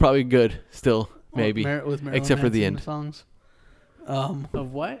Haunted Hill is probably good still, maybe. With Marilyn Except for the Manson end. songs.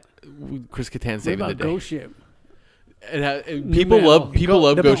 Of what? Chris Kattan What saving the about day. Ghost Ship? People Metal.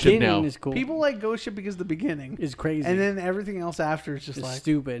 love The Ghost Ship beginning now. Is cool. People like Ghost Ship because the beginning. is crazy. And then everything else after is just it's like...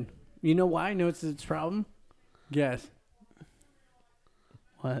 stupid. You know why I know it's its problem? Guess.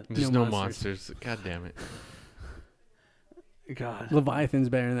 What? There's No no monsters. monsters. God damn it. God. Leviathan's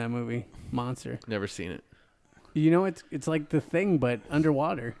better than that movie. Monster. Never seen it. You know, it's like The Thing, but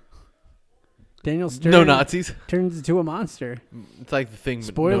underwater. Daniel Stern No Nazis. turns into a monster. It's like the thing, but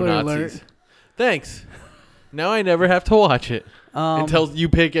Spoiler no alert. Nazis. Thanks. Now I never have to watch it Um, until you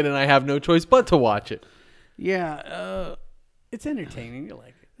pick it, and I have no choice but to watch it. Yeah. It's entertaining. You like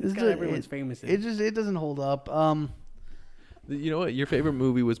it. It's Is got it- everyone's famous. It doesn't hold up. You know what? Your favorite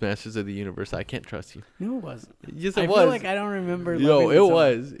movie was Masters of the Universe. I can't trust you. No, it wasn't. Yes, I it was. feel like I don't remember. Yo, loving it so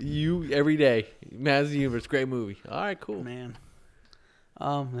was. You every day. Masters of the Universe, great movie. All right, cool. Man.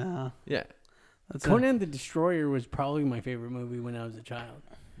 Nah. Yeah. That's Conan the Destroyer was probably my favorite movie when I was a child,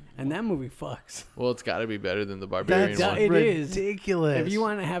 and that movie fucks. Well, it's got to be better than the Barbarian That's one. It is. ridiculous. If you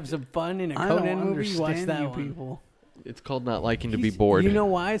want to have some fun in a I Conan don't movie, you watch understand that you one. people. It's called not liking to be He's- bored. You know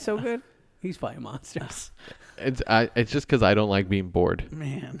why it's so good? He's fighting monsters. It's just because I don't like being bored.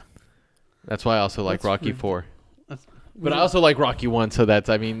 Man. That's why I also like That's Rocky rid- 4. That's- But I also like Rocky 1, so that's,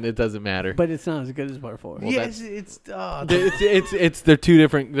 it doesn't matter. But it's not as good as Part 4. Well, yes, it's They're two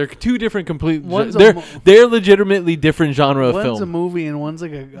different complete. One's a They're mo- they're legitimately different genre of one's a film. movie and one's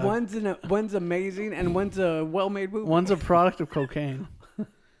like a One's amazing and one's a well-made movie. one's a product of cocaine.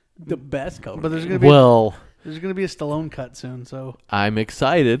 the best Conan. But there's gonna be there's gonna be a Stallone cut soon. So I'm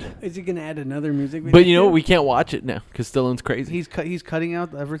excited, Is he gonna add another music video? but you know to it? we can't watch it now because Stallone's crazy. he's cutting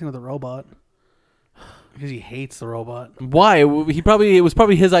out everything with the robot because he hates the robot. Why? It was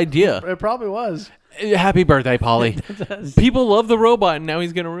probably his idea. It probably was. Happy birthday, Polly. People love the robot, and now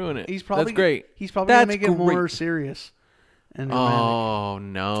he's gonna ruin it. He's probably That's great. He's probably gonna That's make it more great. serious. And dramatic. Oh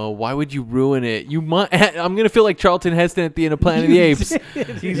no! Why would you ruin it? You might. I'm gonna feel like Charlton Heston at the end of Planet of the Apes.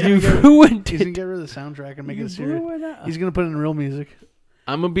 You ruined He's gonna it. get rid of the soundtrack and make You it serious. blew it up. He's gonna put in real music.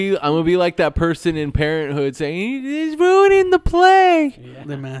 I'm gonna be like that person in Parenthood saying he's ruining the play. Yeah.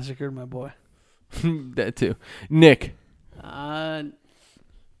 They massacred my boy. That too. Nick.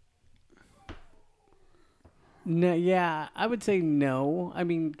 No, yeah, I would say no. I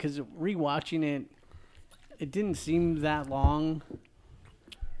mean, because rewatching it, it didn't seem that long.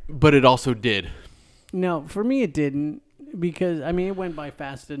 But it also did. No, for me it didn't because I mean it went by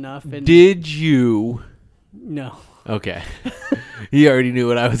fast enough. And Did you? no, Okay. He already knew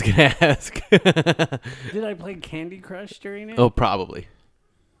what I was gonna ask. did I play Candy Crush during it? Oh, probably.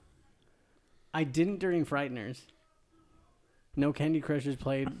 I didn't during Frighteners. No Candy Crush was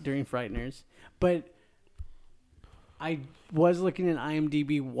played during Frighteners, but I was looking at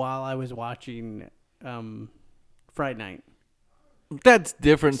IMDb while I was watching Fright Night. That's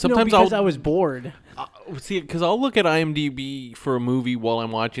different. No, Sometimes because I'll I was bored. see it because I'll look at IMDb for a movie while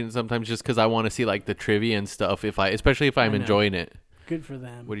I'm watching it. Sometimes just because I want to see like the trivia and stuff. Especially if I'm I know. enjoying it. Good for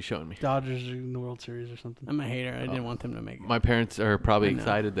them. What are you showing me? Dodgers in the World Series or something. I'm a hater. I didn't want them to make it. My parents are probably I know.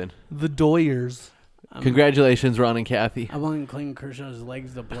 excited then. The Doyers. Congratulations, Ron and Kathy. I want Clayton Kershaw's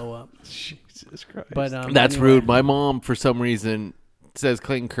legs to blow up. Jesus Christ. But That's anyway, rude. My mom, for some reason, says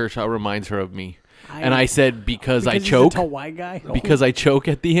Clayton Kershaw reminds her of me. And I said because I he's a choke. tall white guy. Because I choke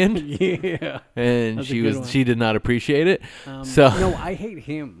at the end. yeah. And That's a good one. she did not appreciate it. So no, I hate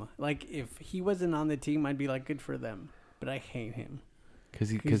him. Like if he wasn't on the team, I'd be like, good for them. But I hate him because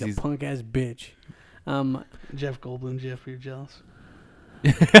he's a punk ass bitch. Jeff Goldblum, Jeff, you're jealous.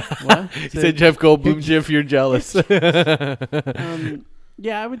 What? he said Jeff Goldblum, Jeff, you're jealous.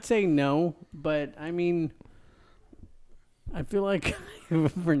 Yeah, I would say no, but I mean, I feel like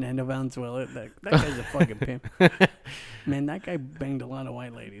Fernando Valenzuela, that guy's a fucking pimp. Man, that guy banged a lot of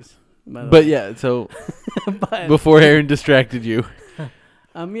white ladies. by the But way. yeah, so But, before Aaron distracted you.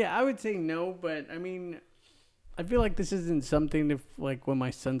 yeah, I would say no, but I mean, I feel like this isn't something if like when my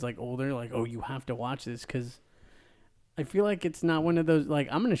son's like older, like, oh, you have to watch this because I feel like it's not one of those like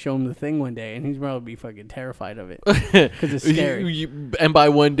I'm gonna show him The Thing one day and he's probably be fucking terrified of it because it's scary. And by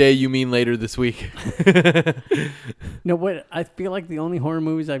one day, you mean later this week. No, what I feel like the only horror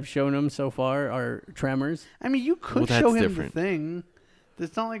movies I've shown him so far are Tremors. I mean, you could Well, that's show him different. The Thing.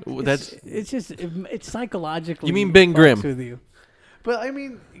 It's not like That's it's psychologically. You mean Ben fucks Grimm? with you. But I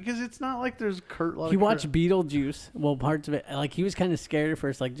mean, because it's not like there's He watched Beetlejuice. Well, parts of it, like he was kind of scared at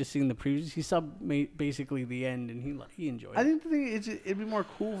first, like just seeing the previews. He saw basically the end, and he enjoyed. I it. think the thing is, it'd be more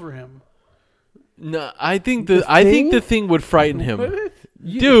cool for him. no. I think The the Thing? thing would frighten him,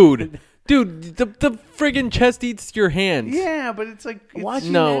 You- dude. The friggin' chest eats your hands. Yeah, but it's like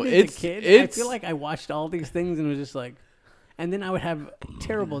Watching No, that as it's- a kid, I it's- feel like I watched all these things and was just like, and then I would have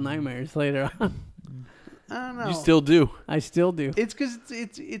terrible nightmares later on. I don't know. You still do. I still do. It's because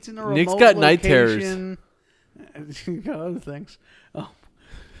it's in a remote Nick's got night location. You got other things. Oh,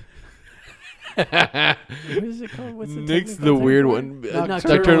 What is it called? What's the Nick's technical the term weird for one. it?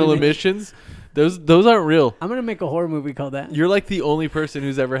 Nocturnal emissions. Those aren't real. I'm gonna make a horror movie called that. You're like the only person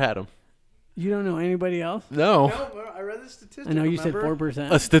who's ever had them. You don't know anybody else? No, no, I read the statistic. I know you said remember?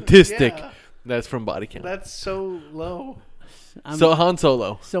 4%. a statistic. Yeah. That's from Body Count. That's so low. So Han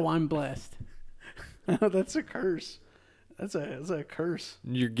Solo, So I'm blessed. That's a curse. That's a curse.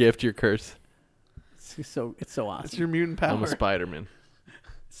 your gift, your curse. It's so awesome. It's your mutant power. I'm a Spider-Man.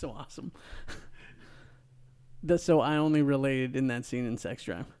 It's so awesome. So I only related in that scene in Sex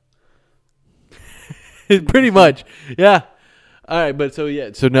Drive. Pretty much, yeah. All right, but so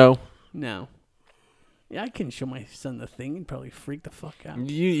no. No. Yeah, I can show my son the thing. He'd probably freak the fuck out.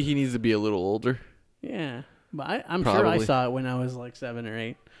 He needs to be a little older. Yeah. But I'm sure I Probably. saw it when I was like 7 or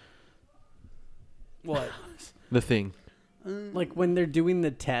 8. What? The Thing. Like when they're doing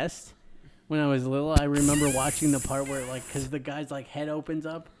the test, when I was little, I remember watching the part where like, because the guy's like head opens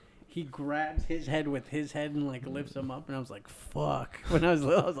up, he grabs his head with his head and like lifts him up, and I was like, fuck. When I was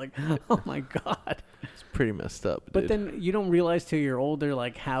little, I was like, oh my God. It's pretty messed up. But dude. then you don't realize till you're older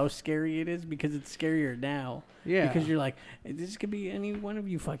like how scary it is, because it's scarier now. Yeah. Because you're like, this could be any one of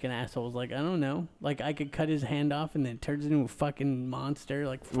you fucking assholes. Like, I don't know. Like, I could cut his hand off and then it turns into a fucking monster.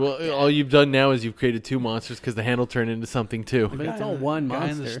 Like, fuck well, that. all you've done now is you've created 2 monsters because the hand will turn into something too. But it's all one guy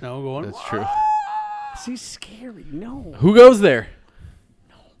in the monster. snow going. That's true. See, scary. No. Who goes there?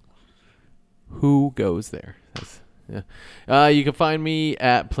 Who goes there? Yeah. You can find me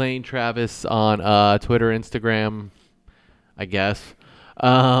at Plain Travis on Twitter, Instagram, I guess.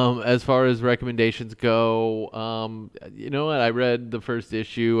 As far as recommendations go, you know what? I read the first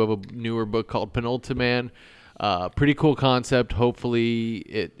issue of a newer book called Penultiman. Pretty cool concept. Hopefully,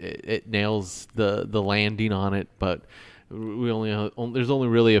 it nails the landing on it. But there's only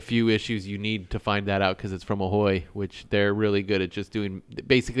really a few issues you need to find that out because it's from Ahoy, which they're really good at just doing.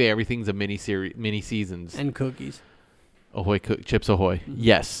 Basically, everything's a mini seasons. And cookies. Ahoy Chips Ahoy.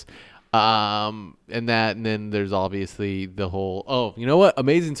 Yes. And then there's obviously the whole, oh, you know what?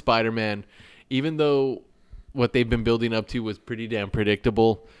 Amazing Spider-Man, even though what they've been building up to was pretty damn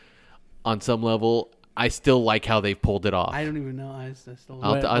predictable on some level, I still like how they've pulled it off. I don't even know. I still.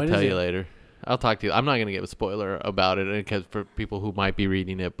 I'll What tell is you it? later. I'll talk to you. I'm not going to give a spoiler about it because for people who might be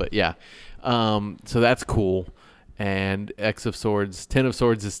reading it, but yeah. So that's cool. And Ten of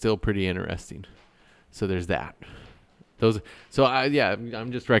Swords is still pretty interesting. So there's that.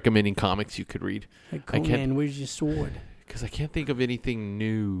 I'm just recommending comics you could read. Like, I can't- Conan, where's your sword? Because I can't think of anything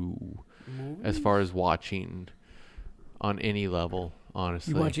new as far as watching on any level,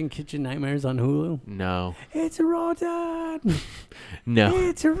 honestly. You watching Kitchen Nightmares on Hulu? No. It's a rotten. No.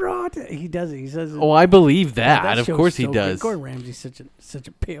 It's a rotten. He does it. He says it. Oh, I believe that. That Of show's course he so does. good. Gordon Ramsay's such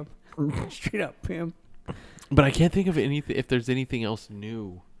a pimp. Straight up pimp. But I can't think of anything. If there's anything else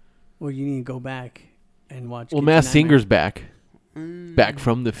new. Well, you need to go back and watch. Well, Kitchen Mass Nightmares. Singer's back. Back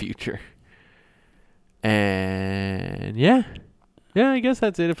from the future. And yeah. Yeah, I guess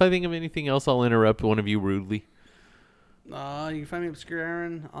that's it. If I think of anything else, I'll interrupt one of you rudely. You can find me Obscure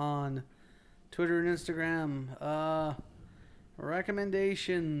Aaron on Twitter and Instagram.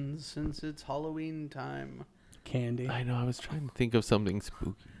 Recommendations since it's Halloween time. Candy. I know. I was trying to think of something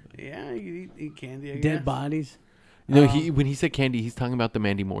spooky. Yeah, you eat candy. I Dead guess. bodies. No, when he said candy, he's talking about the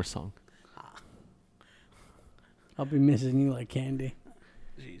Mandy Moore song. I'll be missing you like candy.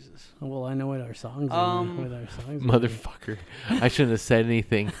 Jesus. Well, I know what our songs are. What our songs are. Motherfucker. I shouldn't have said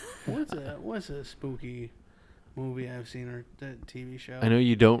anything. What's a spooky movie I've seen or TV show? I know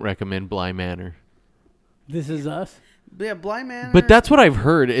you don't recommend Bly Manor. This Is Us. But yeah, Bly Manor. But that's what I've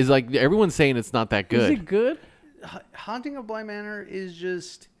heard is like everyone's saying it's not that Is good. it good? Haunting of Bly Manor is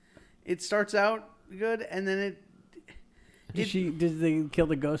just. It starts out good and then it. Does they kill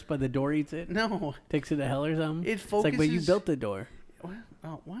the ghost by the door eats it? No. Takes it to hell or something? It It's like, but you focuses- built the door. What?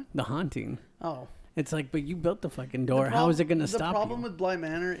 Oh, what? The haunting. Oh. It's like, but you built the fucking door. How is it going to stop The problem you? with Bly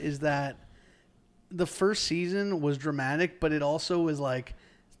Manor is that the first season was dramatic, but it also was like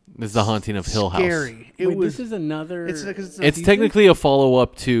This is The Haunting of Hill House. scary. It Wait, was. this is another. It's technically a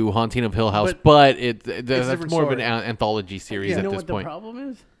follow-up to Haunting of Hill House, but that's different more of an story. anthology series You at know this what the point. problem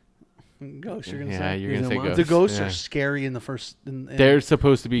is? Ghosts. You're gonna Yeah, say you're There's gonna say no ghosts. the ghosts Yeah. are scary in the first. They're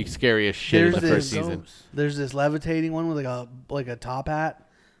supposed to be scary as shit in There's the first this- season. There's this levitating one with like a top hat.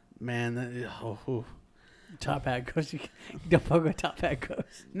 Man, Top hat ghost. You don't fuck with top hat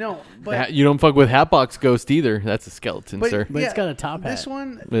ghost. no, but You don't fuck with Hatbox Ghost either. That's a skeleton, But- sir. But Yeah, it's got a top hat. this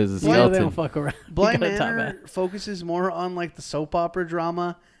one, There's a You know they skeleton. don't fuck around. Bly You got a top Manor hat. focuses more on like the soap opera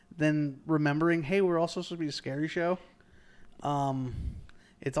drama than remembering. Hey, we're also supposed to be a scary show.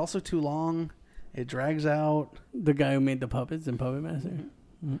 It's also too long. It drags out. The guy who made the puppets in Puppet Master.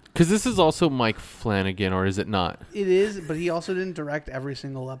 Because this is also Mike Flanagan, or is it not? It is, but he also didn't direct every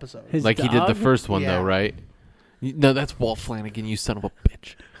single episode. His Like he did the dog? first one, Yeah. though, right? No, that's Walt Flanagan, you son of a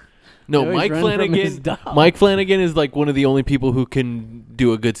bitch. No, No, he's Mike running from his Flanagan. dog. Mike Flanagan is like one of the only people who can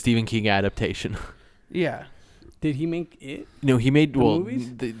do a good Stephen King adaptation. Yeah, Did he make it? No, he made movies?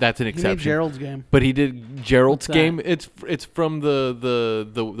 that's an he made exception. Gerald's Game. But he did Gerald's What's that? Game. It's from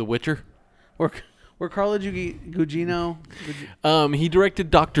the Witcher. Where Carla Gugino. He directed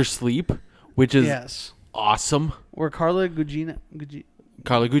Doctor Sleep, which is Yes. awesome. Where Carla Gugino.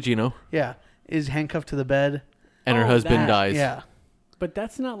 Carla Gugino Yeah, is handcuffed to the bed. and her Oh, husband that. dies. Yeah. But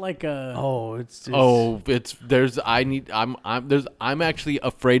that's not like a. Oh, it's I'm actually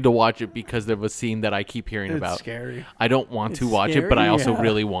afraid to watch it because of a scene that I keep hearing it's about. scary. I don't want to It's watch it, but I scary? also Yeah.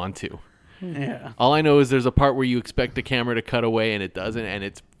 really want to. Yeah, All I know is there's a part where you expect the camera to cut away and it doesn't, and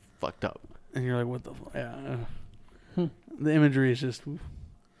it's fucked up. and you're like, what the? Yeah. The imagery is just.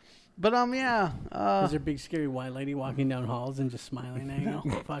 But yeah. Is there a big scary white lady walking down halls and just smiling at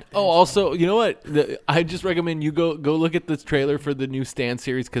you? Fuck that Oh, also, you know what? I just recommend you go look at this trailer for the new Stan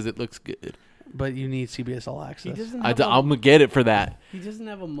series because it looks good. But you need CBS All He Access. doesn't I'm have a, gonna get it for that. he doesn't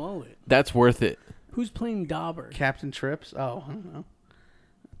have a mullet. That's worth it. Who's playing Dauber? Captain Trips. Oh, I don't know.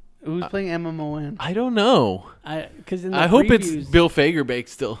 Who's playing MMON? I don't know. Because in the I hope it's previews- Bill Fagerbakke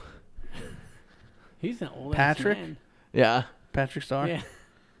still. He's an old Patrick? man. Yeah, Patrick Star. Yeah,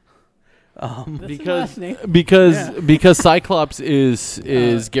 that's his because last name. because Cyclops is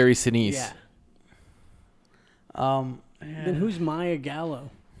Gary Sinise. Yeah. Yeah. Then who's Maya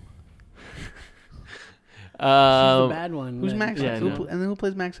Gallo? She's the Um, bad one. Who's that- Max? yeah, who no. and then who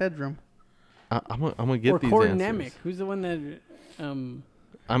plays Max Headroom? I'm gonna get Or these Court answers. Nemec. Who's the one that I'm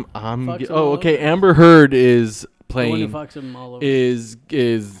Fucks ge- them oh all okay. over? Amber Heard is the one who playing fucks him all over? is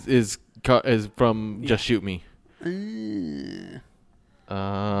from Yeah. Just Shoot Me.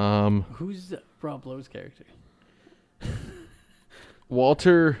 Who's Rob Lowe's character?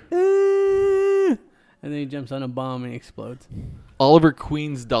 Walter And then he jumps on a bomb and he explodes. Oliver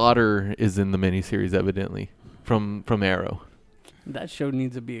Queen's daughter is in the miniseries, evidently from Arrow. That show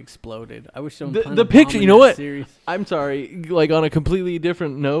needs to be exploded. I wish someone The- planted the a bomb picture- in you know that what? Series. I'm sorry, like on a completely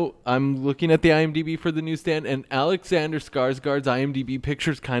different note, I'm looking at the IMDb for the newsstand, and Alexander Skarsgård's IMDb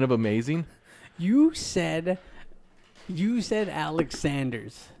picture is kind of amazing. You said Alex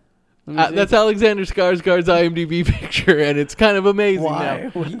Sanders. Let me see. That's Alexander Skarsgård's IMDb picture, and it's kind of amazing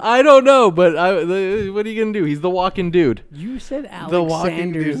Why? now. I don't know, but what are you gonna do? He's the walking dude. You said The walking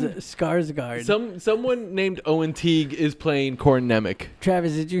Alexander's dude. Skarsgård. Someone named Owen Teague is playing Court Nemec.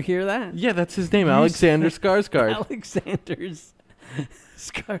 Travis, did you hear that? Yeah, that's his name, Alexander Skarsgård. Alexander's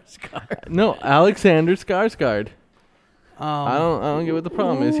Skarsgård. No, Alexander Skarsgård. Um, I don't get what the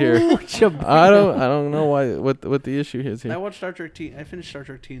problem is here. Chabot. I don't know what the issue is I here. watched Star Trek. I finished Star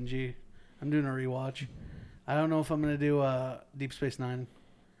Trek TNG. I'm doing a rewatch. I don't know if I'm gonna do Deep Space Nine.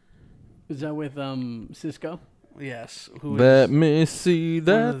 Is that with Cisco? Yes, who Let is me see one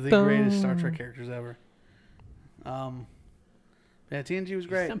that. of the greatest Star Trek characters ever. Yeah, TNG was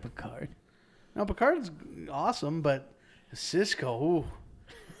great. Sam Picard. No, Picard's awesome, but Cisco, ooh,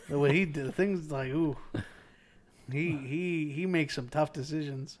 the way he did things, like ooh, he makes some tough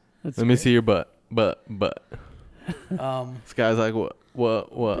decisions. That's Let me great. see your butt. This guy's like, what?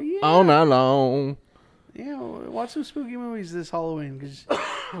 Yeah. All night long. Yeah, watch some spooky movies this Halloween because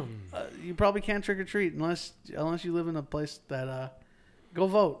you probably can't trick or treat unless you live in a place that go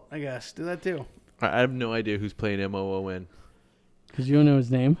vote. I guess do that too. I have no idea who's playing MOON. Because you don't know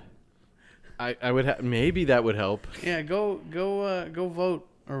his name. I would have maybe that would help. Yeah, go vote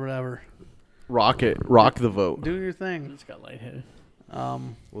or whatever. Rock the vote. Do your thing. Just got lightheaded. Well,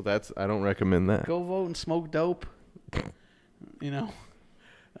 I don't recommend that. Go vote and smoke dope. You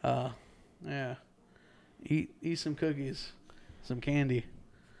know, yeah. Eat some cookies, some candy.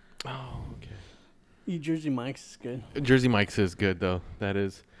 Oh, okay. Eat Jersey Mike's is good. Jersey Mike's is good though. That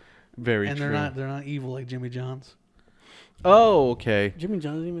is very And true. they're not evil like Jimmy John's. Oh, okay. Jimmy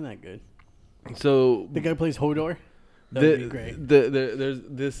John's even that good. So The guy who plays Hodor. That would be great.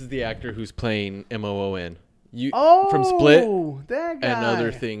 This is the actor who's playing Moon. Oh, from Split that guy. and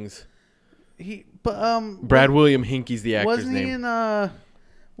other things. Brad William Hinkey's the actor's wasn't he name. in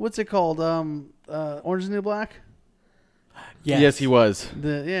what's it called? Orange is the New Black. Yes, he was.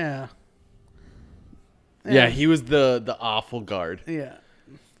 Yeah, he was the awful guard. Yeah.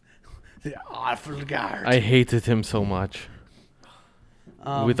 The awful guard. I hated him so much.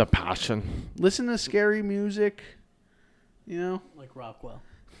 With a passion. Listen to scary music. You know? Like Rockwell.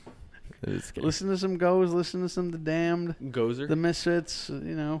 Listen to some Goes. Listen to some The Damned. Gozer? The Misfits. You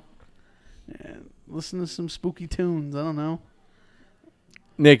know? Yeah, listen to some spooky tunes. I don't know.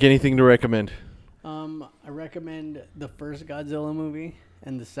 Nick, anything to recommend? I recommend the first Godzilla movie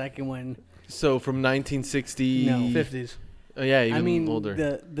and the second one. So from 1960... No. 50s. Oh, yeah, even I older.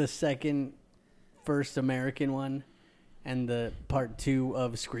 mean, the second first American one and the part 2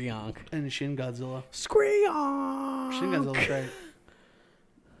 of Skreonk. And Shin Godzilla. Skreonk! Shin Godzilla's great.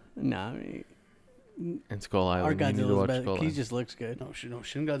 Nah, I mean, And Skull our Island. You need to Godzilla's watch better. Skull He Island. just looks good. No,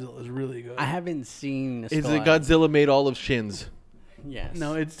 Shin Godzilla is really good. I haven't seen Is Skull it Island. Godzilla made all of Shins? Yes.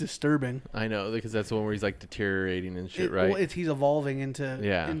 No, it's disturbing. I know, because that's the one where he's like deteriorating and shit, right? Well, he's evolving into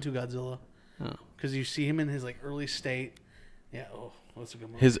Godzilla. Oh. Because you see him in his like early state. Yeah. Oh, what's a good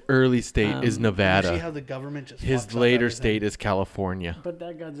movie? His early state is You see Nevada. how the government just. fucks His up later everything. state is California. But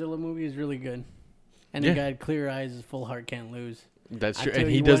that Godzilla movie is really good. And Yeah. the guy had clear eyes, full heart, can't lose. That's I true, tell and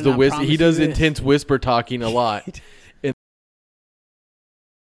you he what, does and the I he promise does you this. intense whisper talking a lot.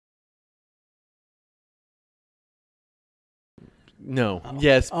 No.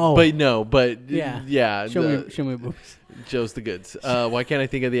 Yes. Oh. But no. But Yeah. Yeah. Show me boobs. Joe's the goods. Why can't I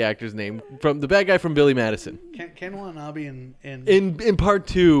think of the actor's name? From the bad guy from Billy Madison. Ken Watanabe in In part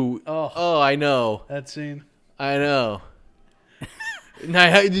 2. Oh. I know. that scene. I know.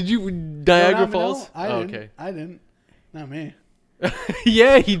 Did you Niagara No, Falls? I Oh, didn't. okay. I didn't. Not me.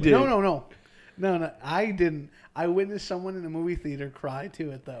 Yeah, he did. No. I didn't. I witnessed someone in a movie theater cry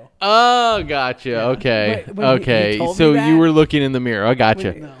to it though. Oh, gotcha. Okay. But when he Okay. told me So that- you were looking in the mirror. I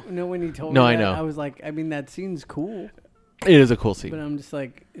gotcha. When he told No, me I that, know. I was like, I mean, that scene's cool. It is a cool But scene. I'm just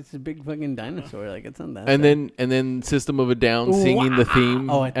like, it's a big fucking dinosaur. Like, it's not that And sad. then System of a Down singing the theme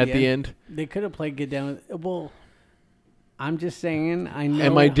Oh, at the end. They could have played Get Down with... Well, I'm just saying, I know...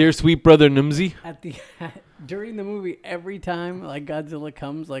 And my dear sweet brother Numsy. At the during the movie, every time like Godzilla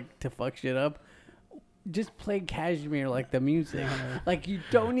comes like to fuck shit up, just play Kashmir like the music. Like you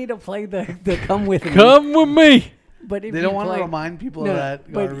don't need to play the come with me. Come with me. But if They you don't want to play- remind people No, of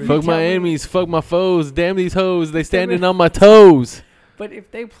that but garbage. Fuck tell my me- enemies. Fuck my foes. Damn these hoes. They standing on my toes. But if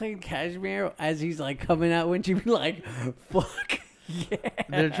they played Kashmir as he's like coming out, wouldn't you be like, fuck yeah?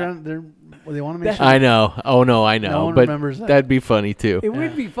 They want to make sure. I know. Oh no, I know. No one but remembers that. that'd be funny too. It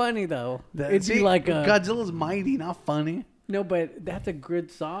would be funny though. It'd See, be like a Godzilla's mighty, not funny. no, but that's a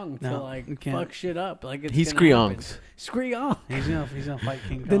good song to No, like you can't. fuck shit up. Like it's He gonna happen. Skreonks. Skreonk. He's gonna fight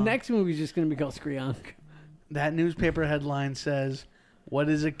King Kong. The next movie's just gonna be called Skreonk. That newspaper headline says, "What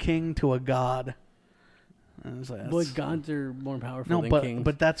is a king to a god?" And I was like, Well, that's- gods are more powerful no, than but kings.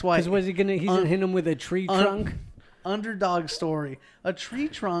 but that's why. Because was he gonna? He's gonna hit him with a tree trunk. Underdog story. A tree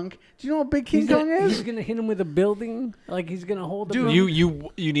trunk. Do you know what big King He's Kong gonna, is? he's gonna hit him with a building. Like he's gonna hold. A Dude, building.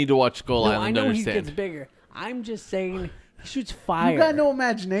 You need to watch Skull No, Island I to know he understand. gets bigger. I'm just saying he shoots fire. You got no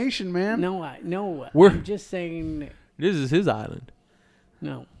imagination, man. No. We're- I'm just saying This is his island.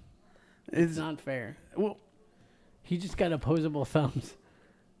 no. It's It's not fair. well, He just got opposable thumbs.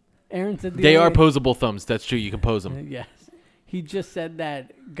 Aaron said They are posable thumbs. That's true. You can pose them. Yes. He just said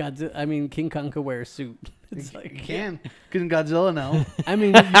that King Kong could wear a suit. It's like you can. Couldn't Godzilla now? I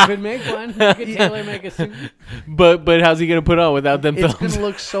mean, you could make one. You could tailor make a suit. But how's he gonna put on without them It's thumbs? gonna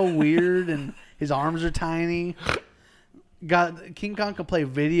look so weird, and his arms are tiny. King Kong can play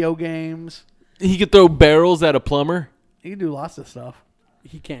video games. He could throw barrels at a plumber. He can do lots of stuff.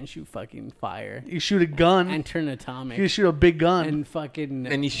 He can't shoot fucking fire You shoot a gun. and turn You atomic can shoot a big gun. and fucking.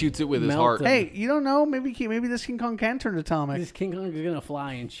 And he shoots it with his Melt heart. them. Hey, you don't know. Maybe this King Kong can turn atomic. This King Kong is gonna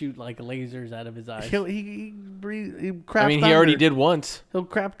fly and shoot like lasers out of his eyes. He crap I mean, thunder. he already did once, He'll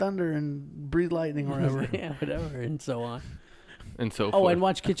crap thunder and breathe lightning or whatever. Yeah, whatever, and so on. and so Oh, forth. and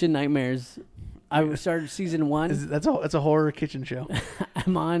watch Kitchen Nightmares. I started season 1. That's a horror kitchen show.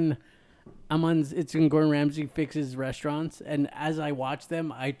 I'm on. It's when Gordon Ramsay fixes restaurants, and as I watch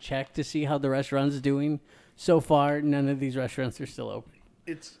them, I check to see how the restaurant's doing. So far, none of these restaurants are still open.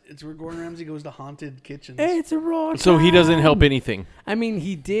 It's where Gordon Ramsay goes to haunted kitchens. It's a raw. So he doesn't help anything. I mean,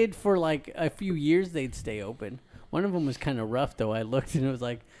 he did for like a few years. They'd stay open. One of them was kind of rough, though. I looked and it was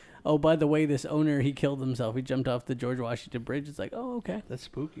like, oh, by the way, this owner, he killed himself. He jumped off the George Washington Bridge. It's like, oh, okay. That's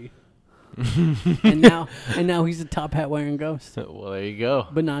spooky. and now he's a top hat wearing ghost, Well, there you go.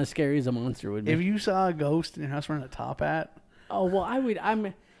 but not as scary as a monster would be. If you saw a ghost in your house wearing a top hat, oh well,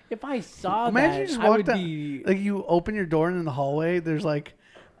 if I saw imagine that, you just I walked would out, be like you open your door and in the hallway there's like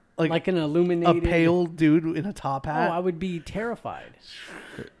an a illuminated pale dude in a top Oh, hat. I would be terrified.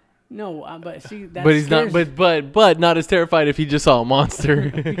 No, but see, that But he's not. scares- But not as terrified if he just saw a monster.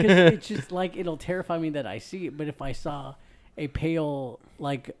 because it's just like it'll terrify me that I see it. But if I saw a pale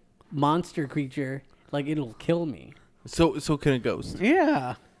like monster creature, like it'll kill me. so can a ghost.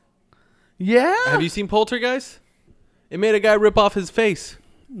 Yeah. Have you seen Poltergeist? It made a guy rip off his face.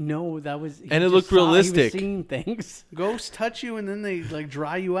 No, that was And it looked realistic. He was seeing things. Ghosts touch you and then they like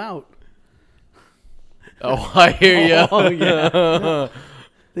dry you out. Oh, I hear you. Oh yeah,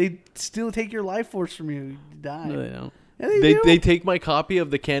 They still take your life force from you. You die. no, they don't. Yeah, they do. They take my copy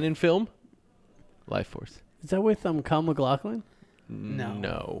of the Canon film, Life Force. Is that with Kyle MacLachlan? No.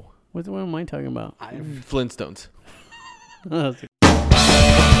 No. What am I talking about? I Flintstones. I was like,